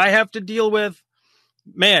with what I have to deal with,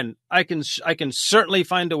 man, I can certainly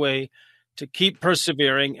find a way to keep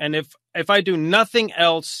persevering. And if I do nothing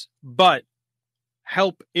else but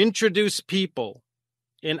help introduce people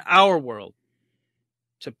in our world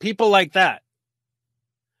to people like that,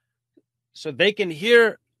 so they can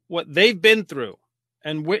hear what they've been through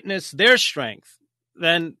and witness their strength,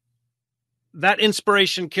 then that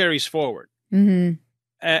inspiration carries forward. Mm-hmm.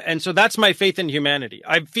 And so that's my faith in humanity.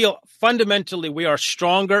 I feel fundamentally we are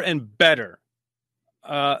stronger and better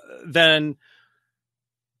than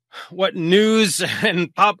what news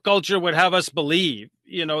and pop culture would have us believe.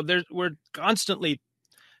 We're constantly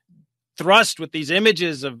thrust with these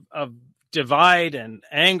images of divide and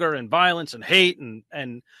anger and violence and hate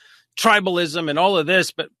and tribalism and all of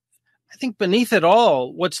this. But I think beneath it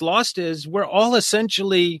all, what's lost is we're all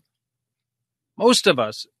essentially, most of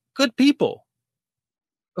us, good people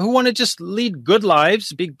who want to just lead good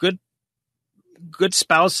lives, be good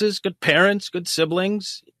spouses, good parents, good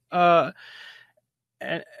siblings. And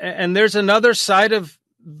there's another side of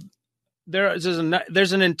there's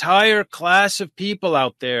an entire class of people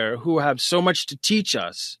out there who have so much to teach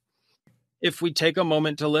us if we take a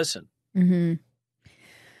moment to listen. Mm-hmm.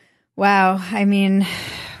 Wow. I mean,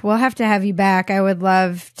 we'll have to have you back. I would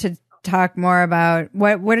love to talk more about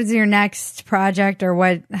what is your next project, or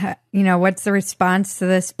what's the response to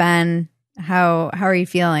this been? How are you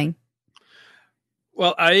feeling?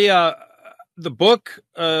 Well, the book,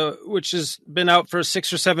 which has been out for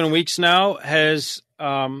 6 or 7 weeks now, has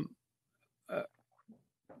had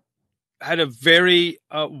a very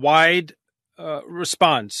wide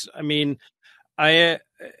response. I mean, the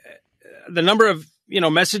number of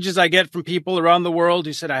messages I get from people around the world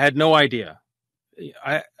who said, I had no idea.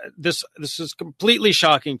 This is completely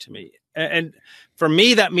shocking to me. And for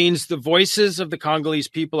me, that means the voices of the Congolese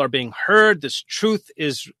people are being heard. This truth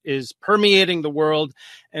is permeating the world.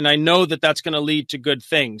 And I know that that's going to lead to good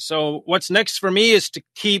things. So what's next for me is to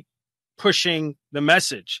keep pushing the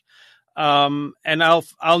message. And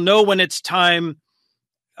I'll know when it's time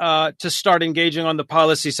to start engaging on the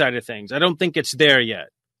policy side of things. I don't think it's there yet.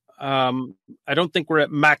 I don't think we're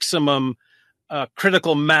at maximum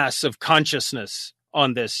critical mass of consciousness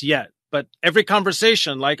on this yet, but every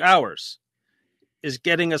conversation like ours is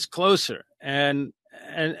getting us closer, and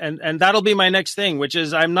that'll be my next thing, which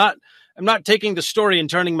is I'm not taking the story and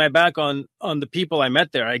turning my back on the people I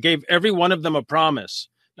met there. I gave every one of them a promise.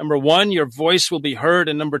 Number one, your voice will be heard,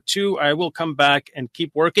 and number two, I will come back and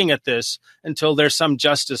keep working at this until there's some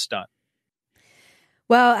justice done.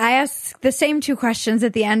 Well, I ask the same 2 questions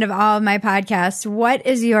at the end of all of my podcasts. What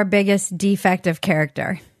is your biggest defect of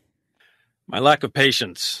character? My lack of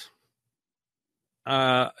patience.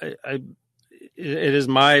 It is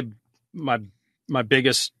my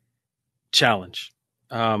biggest challenge.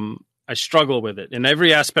 I struggle with it in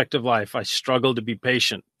every aspect of life. I struggle to be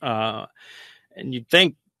patient. And you'd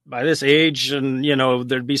think by this age, and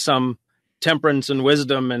there'd be some temperance and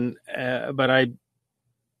wisdom, but I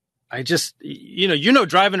just,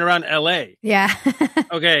 driving around LA. Yeah.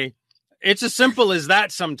 Okay. It's as simple as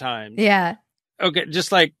that sometimes. Yeah. Okay.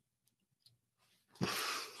 Just like,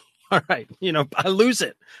 all right. I lose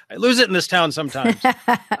it in this town sometimes.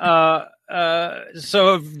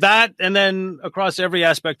 So that, and then across every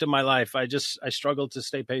aspect of my life, I struggle to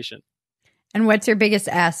stay patient. And what's your biggest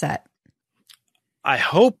asset? I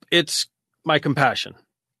hope it's my compassion.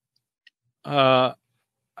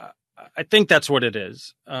 I think that's what it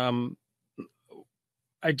is. I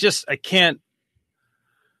can't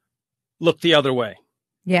look the other way.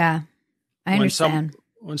 Yeah, I understand.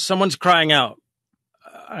 When someone's crying out,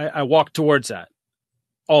 I walk towards that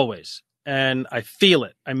always, and I feel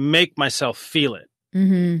it. I make myself feel it.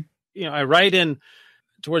 Mm-hmm. I write in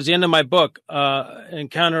towards the end of my book, an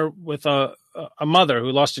encounter with a mother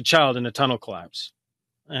who lost a child in a tunnel collapse.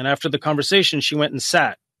 And after the conversation, she went and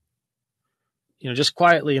sat, just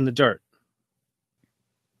quietly in the dirt.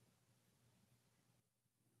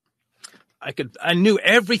 I knew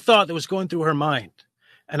every thought that was going through her mind,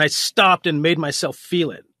 and I stopped and made myself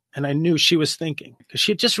feel it. And I knew she was thinking, because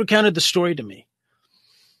she had just recounted the story to me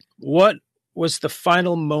what was the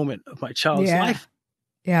final moment of my child's life?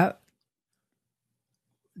 Yeah.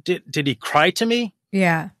 Did he cry to me?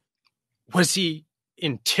 Yeah. Was he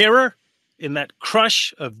in terror in that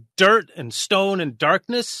crush of dirt and stone and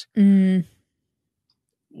darkness? Mm.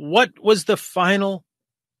 What was the final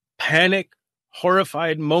panic,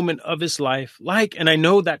 horrified moment of his life like? And I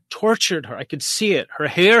know that tortured her. I could see it. Her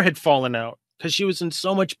hair had fallen out because she was in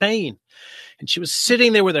so much pain. And she was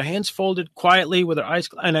sitting there with her hands folded quietly with her eyes,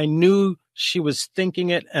 and I knew she was thinking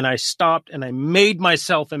it, and I stopped and I made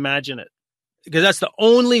myself imagine it, because that's the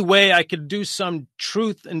only way I could do some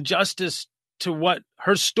truth and justice to what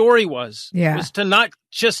her story was. Yeah. Was to not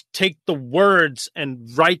just take the words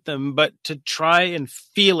and write them, but to try and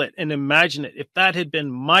feel it and imagine it. If that had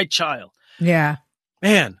been my child, yeah,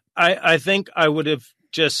 man, I think I would have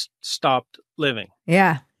just stopped living.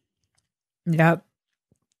 Yeah. Yep.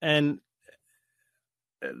 And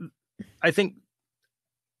I think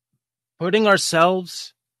putting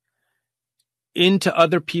ourselves into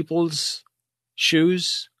other people's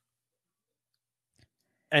shoes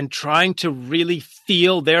and trying to really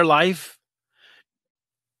feel their life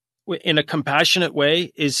in a compassionate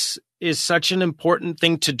way is such an important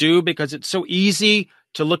thing to do, because it's so easy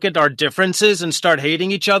to look at our differences and start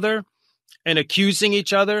hating each other and accusing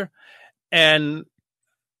each other. And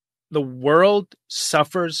the world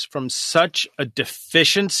suffers from such a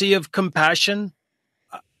deficiency of compassion.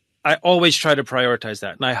 I always try to prioritize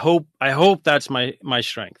that. And I hope that's my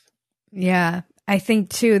strength. Yeah. I think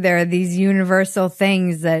too, there are these universal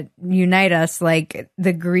things that unite us, like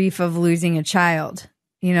the grief of losing a child,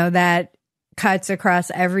 you know, that cuts across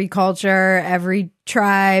every culture, every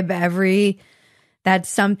tribe, that's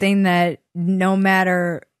something that no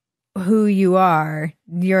matter who you are,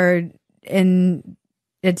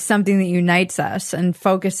 it's something that unites us, and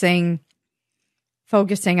focusing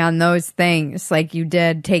on those things like you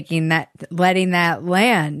did, letting that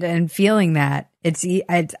land and feeling that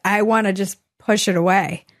I want to just push it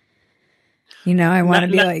away. You know, I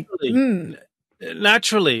want to be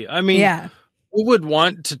naturally. I mean, yeah. Who would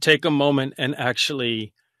want to take a moment and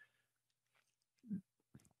actually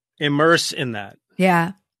immerse in that?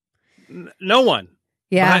 Yeah. No one.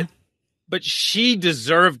 Yeah. But she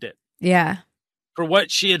deserved it. Yeah. For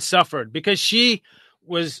what she had suffered, because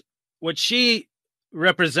what she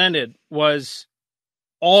represented was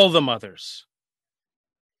all the mothers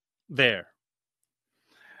there.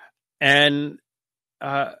 And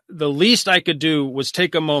the least I could do was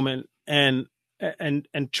take a moment and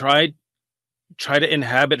try to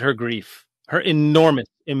inhabit her grief, her enormous,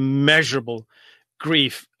 immeasurable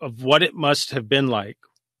grief of what it must have been like,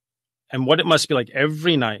 and what it must be like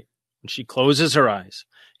every night when she closes her eyes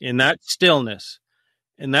in that stillness,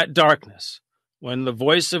 in that darkness, when the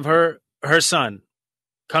voice of her son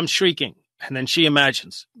comes shrieking, and then she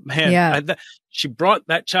imagines, man, she brought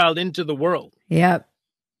that child into the world. Yep.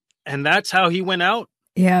 And that's how he went out.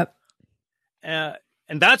 Yep. And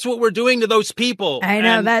that's what we're doing to those people. I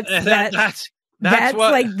know, that's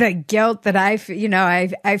what, like the guilt that I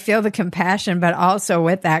feel the compassion, but also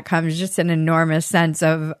with that comes just an enormous sense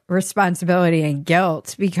of responsibility and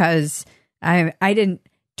guilt, because I didn't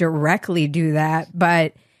directly do that,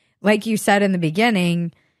 but like you said in the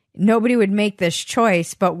beginning, nobody would make this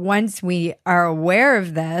choice. But once we are aware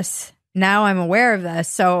of this, now I'm aware of this,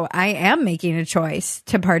 so I am making a choice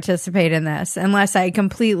to participate in this, unless I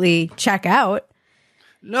completely check out.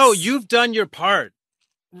 No, you've done your part.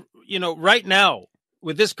 You know, right now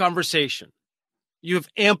with this conversation, you've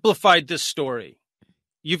amplified this story.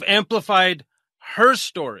 You've amplified her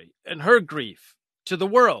story and her grief to the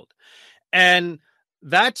world. And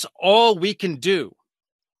that's all we can do.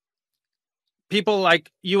 People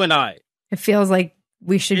like you and I. It feels like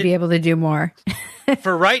we should be able to do more.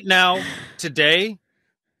 For right now, today,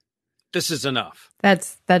 this is enough.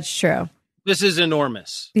 That's true. This is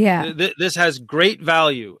enormous. Yeah. This has great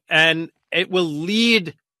value, and it will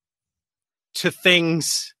lead to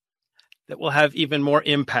things that will have even more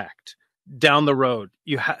impact down the road.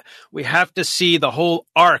 We have to see the whole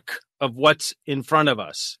arc of what's in front of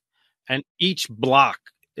us, and each block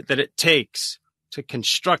that it takes to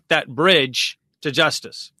construct that bridge to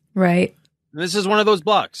justice. Right. And this is one of those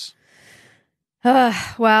blocks.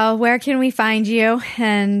 Well, where can we find you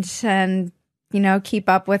and keep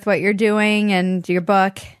up with what you're doing and your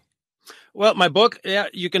book? Well, my book,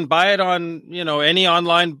 you can buy it on, any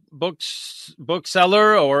online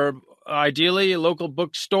bookseller, or ideally a local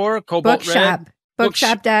bookstore, Cobalt Red.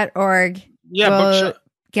 Bookshop.org. Yeah, will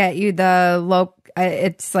get you the local.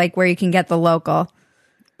 It's like where you can get the local.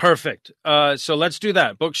 Perfect. So let's do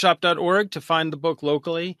that. Bookshop.org to find the book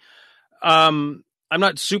locally. I'm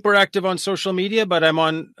not super active on social media, but I'm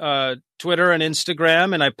on Twitter and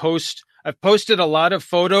Instagram, and I've posted a lot of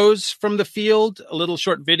photos from the field, little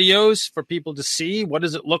short videos for people to see. What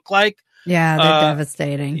does it look like? Yeah, they're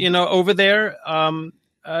devastating. Over there.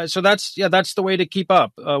 So that's the way to keep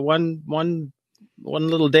up. One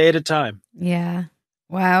little day at a time. Yeah.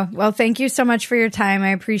 Wow. Well, thank you so much for your time. I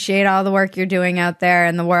appreciate all the work you're doing out there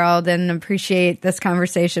in the world and appreciate this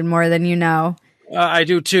conversation more than you know. I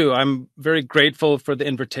do too. I'm very grateful for the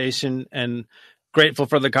invitation and grateful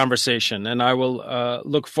for the conversation. And I will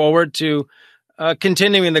look forward to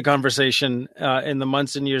continuing the conversation in the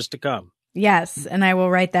months and years to come. Yes. And I will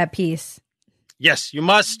write that piece. Yes, you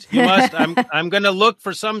must. You must. I'm going to look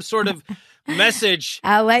for some sort of message.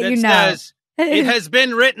 I'll let you know. Says, it has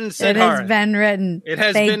been written, Siddharth. It has been written. It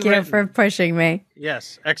has been written. Thank you for pushing me.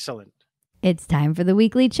 Yes, excellent. It's time for the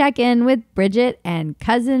weekly check-in with Bridget and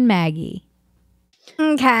cousin Maggie.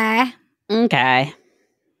 Okay.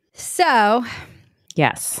 So.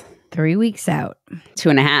 Yes. 3 weeks out.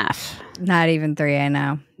 2.5. Not even 3, I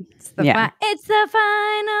know. It's the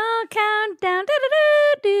final countdown.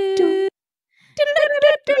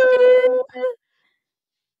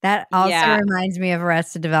 That also reminds me of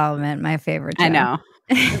Arrested Development, my favorite show. I know.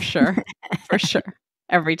 For sure. For sure.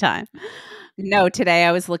 Every time. No, today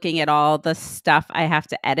I was looking at all the stuff I have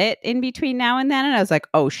to edit in between now and then, and I was like,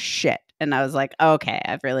 oh, shit. And I was like, okay,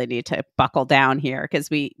 I really need to buckle down here because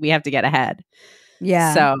we have to get ahead.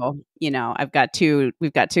 Yeah. So, we've got two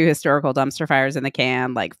historical dumpster fires in the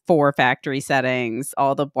can, like 4 factory settings,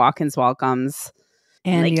 all the walk-ins, welcomes.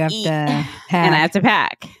 And you have to pack. And I have to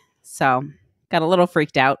pack. So got a little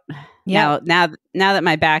freaked out. Yeah. Now that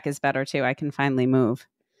my back is better too, I can finally move.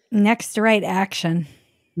 Next right action.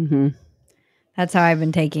 Mm-hmm. That's how I've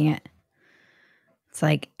been taking it. It's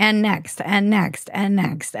like, and next, and next, and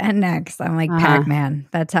next, and next. I'm like Pac-Man.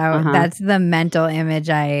 That's how, that's the mental image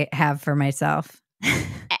I have for myself.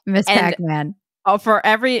 Miss Pac-Man. Oh, for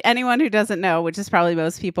anyone who doesn't know, which is probably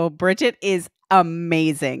most people, Bridget is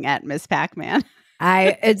amazing at Miss Pac-Man.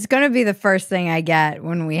 It's going to be the first thing I get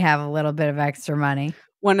when we have a little bit of extra money.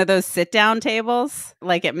 One of those sit-down tables,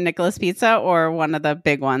 like at Nicholas Pizza, or one of the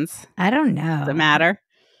big ones? I don't know. Does it matter?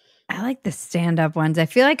 I like the stand-up ones. I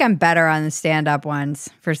feel like I'm better on the stand-up ones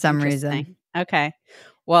for some reason. Okay.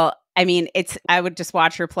 Well, I mean, I would just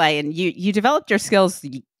watch her play, and you developed your skills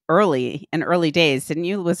early days, didn't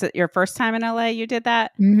you? Was it your first time in LA you did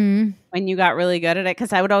that? Mm-hmm. When you got really good at it?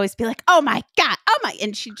 Because I would always be like, oh my God,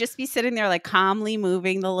 and she'd just be sitting there like calmly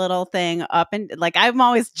moving the little thing up, and like I'm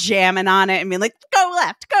always jamming on it and being like, go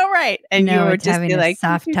left, go right. And you would just be like,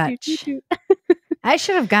 soft touch. I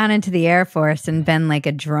should have gone into the Air Force and been like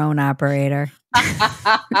a drone operator.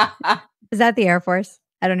 Is that the Air Force?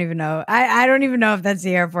 I don't even know. I don't even know if that's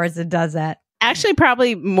the Air Force that does that. Actually,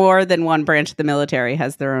 probably more than one branch of the military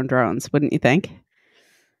has their own drones, wouldn't you think?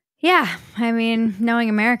 Yeah. I mean, knowing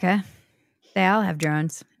America, they all have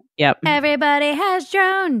drones. Yep. Everybody has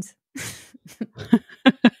drones.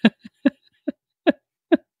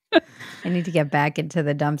 I need to get back into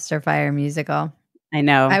the dumpster fire musical. I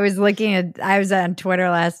know. I was on Twitter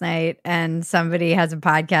last night and somebody has a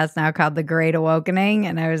podcast now called The Great Awakening.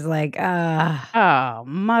 And I was like, oh,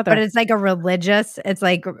 mother. But it's like a religious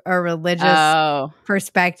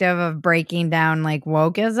perspective of breaking down like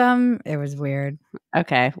wokeism. It was weird.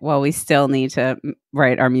 Okay. Well, we still need to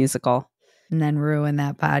write our musical. And then ruin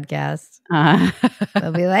that podcast.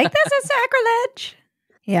 They'll be like, this is sacrilege.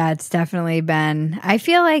 Yeah, it's definitely been, I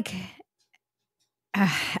feel like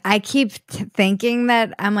I keep thinking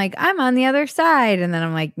that I'm on the other side. And then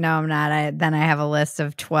I'm like, no, I'm not. Then I have a list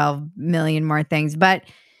of 12 million more things. But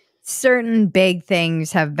certain big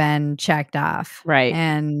things have been checked off. Right.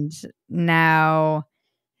 And now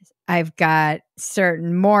I've got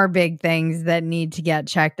certain more big things that need to get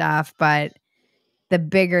checked off. But the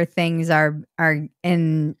bigger things are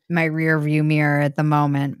in my rear view mirror at the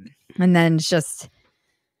moment. And then it's just,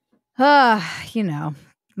 a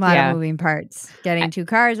lot of moving parts. Getting 2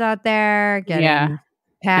 cars out there, getting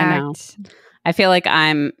packed. I feel like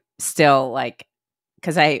I'm still like,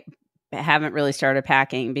 because I haven't really started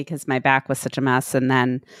packing because my back was such a mess. And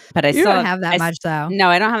then, but I don't have that much though. No,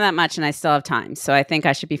 I don't have that much, and I still have time. So I think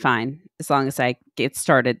I should be fine as long as I get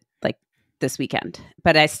started like this weekend.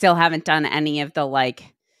 But I still haven't done any of the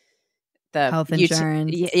health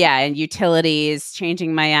insurance. And utilities,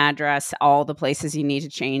 changing my address, all the places you need to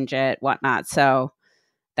change it, whatnot. So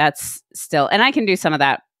that's still, and I can do some of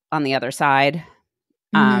that on the other side.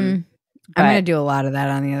 I'm going to do a lot of that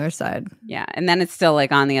on the other side. Yeah. And then it's still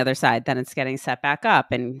like on the other side, then it's getting set back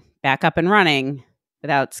up and running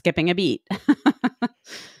without skipping a beat.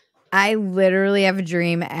 I literally have a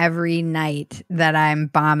dream every night that I'm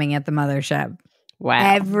bombing at the mothership. Wow.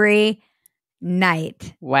 Every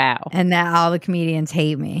night. Wow. And that all the comedians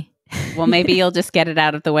hate me. Well, maybe you'll just get it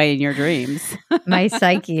out of the way in your dreams. My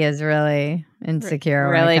psyche is really insecure.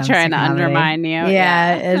 Really when it comes trying to comedy. undermine you.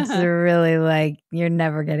 Yeah, it's really like, you're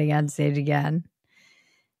never getting on stage again.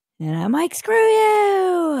 And I'm like, screw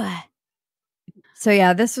you. So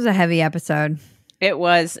yeah, this was a heavy episode. It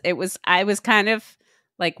was. I was kind of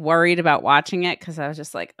like worried about watching it because I was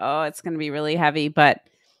just like, oh, it's going to be really heavy. But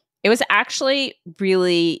it was actually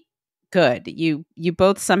really good. You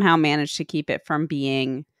both somehow managed to keep it from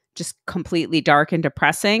being just completely dark and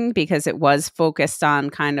depressing because it was focused on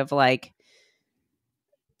kind of like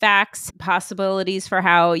facts, possibilities for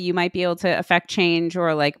how you might be able to affect change,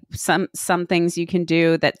 or like some things you can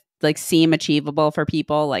do that like seem achievable for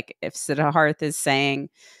people. Like if Siddharth is saying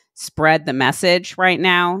spread the message right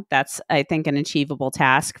now, that's, I think, an achievable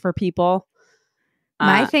task for people.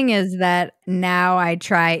 My thing is that now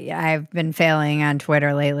I've been failing on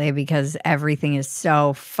Twitter lately because everything is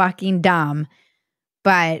so fucking dumb.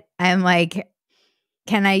 But I'm like,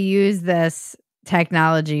 can I use this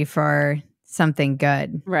technology for something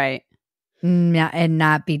good? Right. And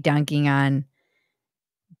not be dunking on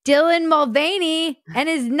Dylan Mulvaney and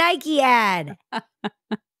his Nike ad.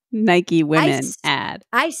 Nike women ad.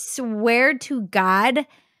 I swear to God,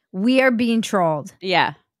 we are being trolled.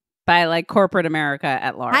 Yeah. By like corporate America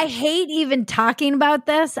at large. I hate even talking about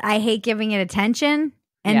this. I hate giving it attention.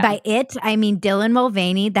 And by it, I mean Dylan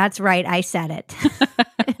Mulvaney. That's right. I said it.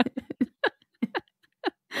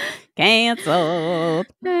 Canceled.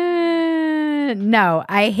 No,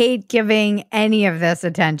 I hate giving any of this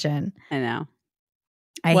attention. I know.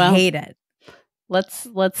 I hate it. Let's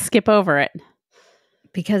skip over it.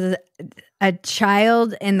 Because a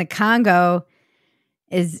child in the Congo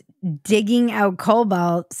is digging out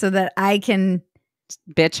cobalt so that I can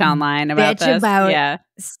bitch online about this. About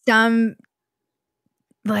some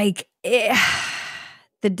like it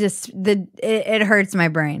hurts my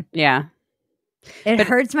brain. Yeah. It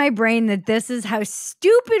hurts my brain that this is how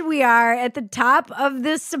stupid we are at the top of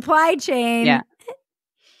this supply chain. Yeah.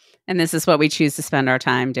 And this is what we choose to spend our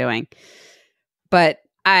time doing. But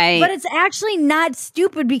it's actually not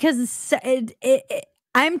stupid because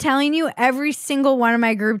I'm telling you, every single one of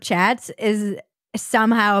my group chats is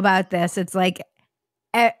somehow about this. It's like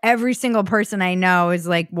every single person I know is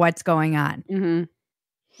like, what's going on? Mm-hmm.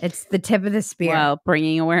 It's the tip of the spear. Well,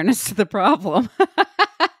 bringing awareness to the problem.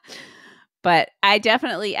 But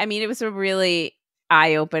it was a really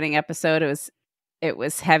eye-opening episode. It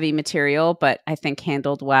was heavy material, but I think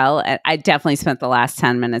handled well. And I definitely spent the last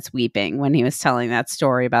 10 minutes weeping when he was telling that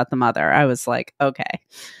story about the mother. I was like, okay.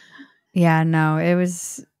 Yeah, no, it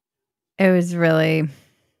was really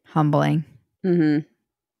humbling. Mm-hmm.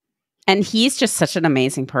 And he's just such an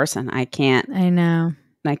amazing person. I can't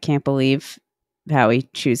believe how he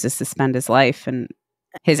chooses to spend his life and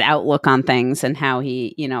his outlook on things and how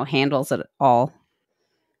he, handles it all.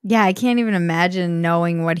 Yeah, I can't even imagine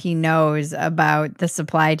knowing what he knows about the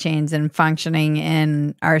supply chains and functioning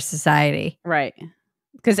in our society. Right.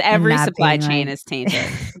 Because every supply chain is tainted.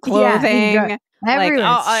 Clothing. Yeah,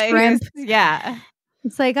 everywhere. Shrimp. Yeah.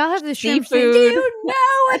 It's like, I'll have the shrimp. Seafood. Do you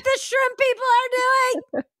know what the shrimp people are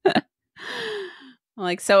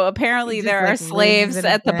doing? So apparently there are slaves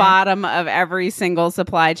at the bottom of every single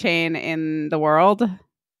supply chain in the world.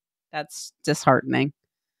 That's disheartening.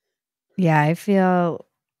 Yeah, I feel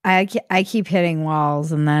I keep hitting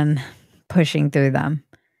walls and then pushing through them.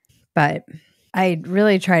 But I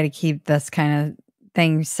really try to keep this kind of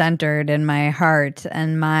thing centered in my heart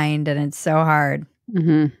and mind, and it's so hard.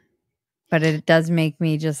 Mm-hmm. But it does make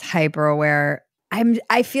me just hyper aware.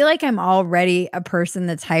 I feel like I'm already a person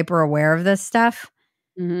that's hyper aware of this stuff.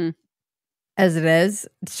 Mm-hmm. As it is.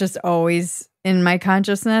 It's just always in my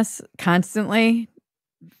consciousness constantly.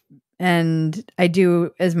 And I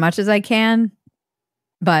do as much as I can,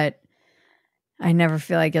 but I never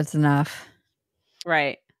feel like it's enough.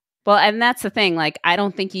 Right. Well, and that's the thing. Like, I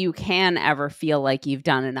don't think you can ever feel like you've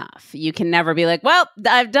done enough. You can never be like, well,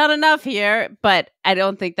 I've done enough here, but I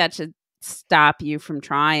don't think that should stop you from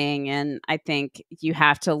trying. And I think you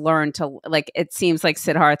have to learn to, like, it seems like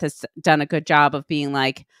Siddharth has done a good job of being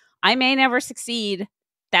like, I may never succeed.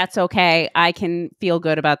 That's okay. I can feel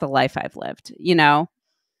good about the life I've lived.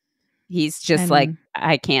 He's just like,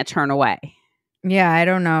 I can't turn away. Yeah, I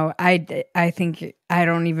don't know. I think I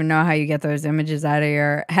don't even know how you get those images out of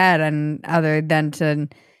your head, and other than to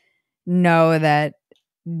know that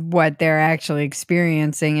what they're actually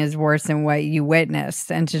experiencing is worse than what you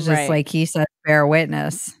witnessed, and to just like he said, bear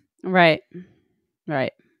witness. Right.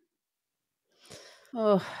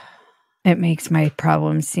 Oh, It makes my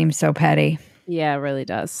problems seem so petty. Yeah, it really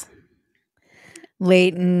does.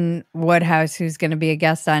 Leighton Woodhouse, who's going to be a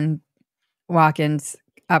guest on Walk-Ins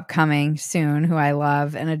upcoming soon, who I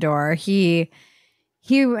love and adore. He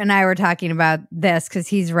and I were talking about this because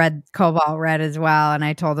he's read Cobalt Red as well. And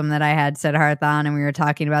I told him that I had Siddharth on and we were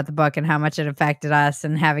talking about the book and how much it affected us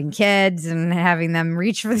and having kids and having them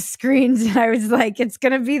reach for the screens. And I was like, it's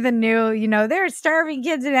going to be the new, there are starving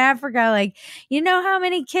kids in Africa. Like, you know how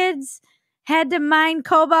many kids had to mine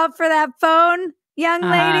cobalt for that phone, young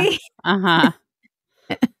lady? Uh-huh.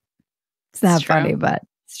 It's not funny, but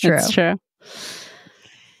it's true. It's true.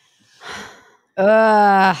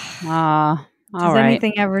 Does right.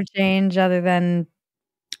 anything ever change other than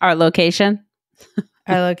our location?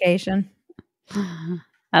 Our location.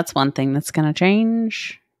 That's one thing that's going to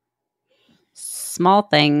change. Small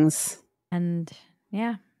things. And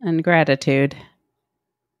yeah. And gratitude.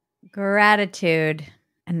 Gratitude.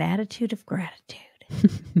 An attitude of gratitude.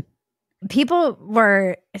 People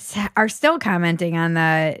are still commenting on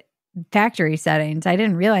the factory settings. I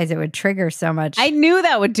didn't realize it would trigger so much. I knew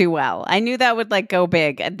that would do well. I knew that would go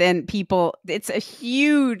big. And then it's a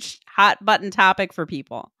huge hot button topic for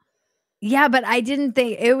people. Yeah, but I didn't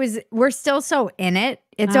think we're still so in it.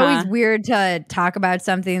 It's always weird to talk about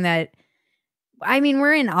something that,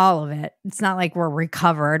 we're in all of it. It's not like we're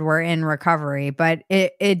recovered. We're in recovery, but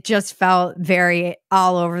it just felt very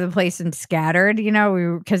all over the place and scattered,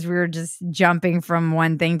 because we were just jumping from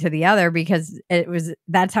one thing to the other because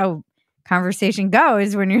that's how conversation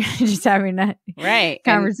goes when you're just having a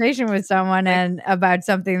conversation with someone and about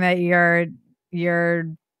something that you're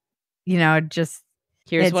just,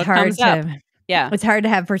 here's it's what hard comes up. Yeah. It's hard to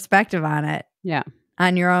have perspective on it. Yeah.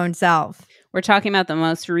 On your own self. We're talking about the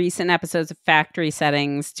most recent episodes of Factory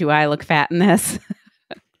Settings. Do I look fat in this?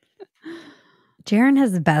 Jaron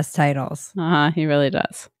has the best titles. He really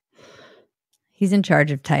does. He's in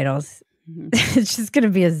charge of titles. Mm-hmm. It's just going to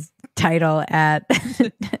be his title at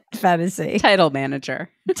Phetasy. Title manager.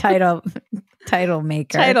 Title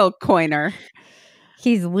maker. Title coiner.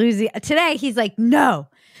 He's losing. Today, he's like, no.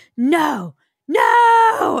 And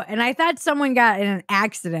I thought someone got in an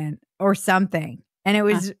accident or something. And it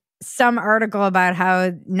was some article about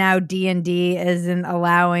how now D&D isn't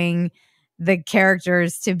allowing the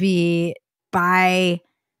characters to be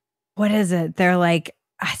what is it? They're like,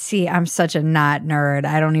 see, I'm such a not nerd.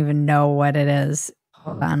 I don't even know what it is.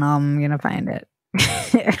 Hold on, I'm going to find it.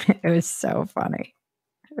 It was so funny.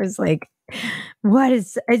 It was like, what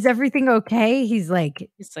is everything okay? He's like,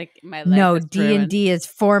 my life no, is D&D is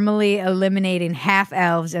formally eliminating half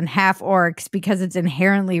elves and half orcs because it's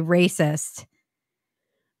inherently racist.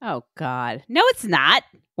 Oh, God. No, it's not.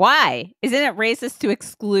 Why? Isn't it racist to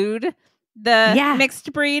exclude the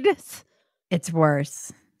mixed breeds? It's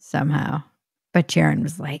worse somehow. But Jaron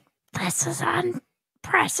was like, this is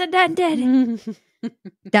unprecedented.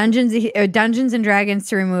 Dungeons and Dragons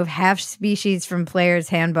to remove half species from player's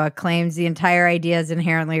handbook claims the entire idea is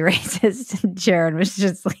inherently racist. And Jaron was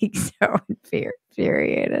just so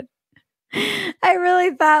infuriated. I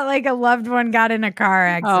really thought a loved one got in a car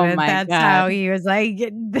accident. Oh my That's God. how he was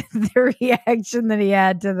the reaction that he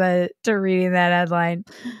had to reading that headline.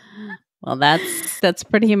 Well, that's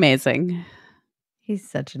pretty amazing. He's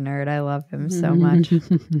such a nerd. I love him so much.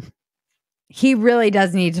 He really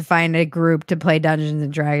does need to find a group to play Dungeons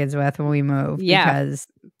and Dragons with when we move. Yeah, because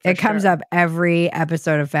it comes up every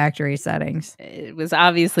episode of Factory Settings. It was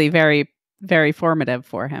obviously very, very formative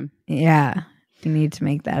for him. Yeah. You need to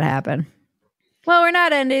make that happen. Well, we're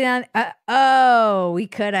not ending on... we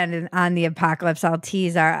could end on the apocalypse. I'll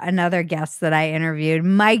tease another guest that I interviewed.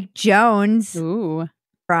 Mike Jones. Ooh.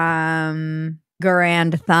 From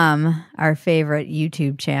Grand Thumb, our favorite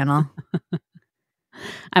YouTube channel.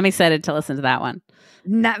 I'm excited to listen to that one.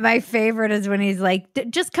 Not my favorite is when he's like,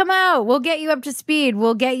 just come out. We'll get you up to speed.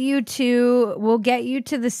 We'll get you to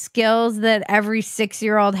the skills that every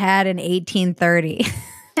 6-year-old had in 1830.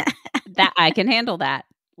 That I can handle that.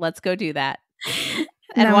 Let's go do that.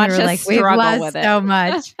 And watch us struggle with it. So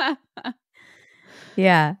much.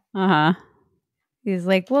 Yeah. Uh-huh. He's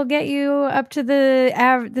like, we'll get you up to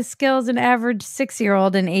the skills an average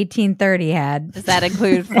 6-year-old in 1830 had. Does that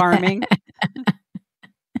include farming?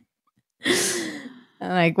 I'm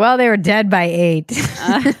like, well, they were dead by 8.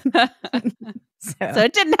 So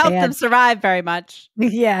it didn't help them survive very much.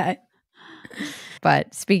 Yeah.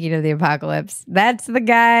 But speaking of the apocalypse, that's the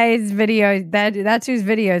guy's video. That's whose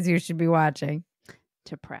videos you should be watching.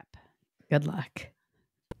 To prep. Good luck.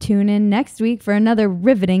 Tune in next week for another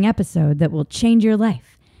riveting episode that will change your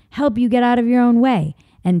life, help you get out of your own way,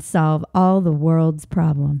 and solve all the world's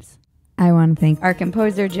problems. I want to thank our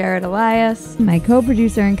composer, Jared Elias, my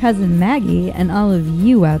co-producer and cousin, Maggie, and all of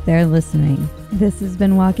you out there listening. This has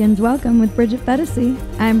been Walk-Ins Welcome with Bridget Phetasy.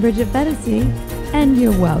 I'm Bridget Phetasy, and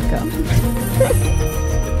you're welcome.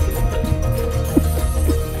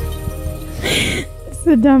 It's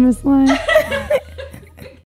the dumbest line.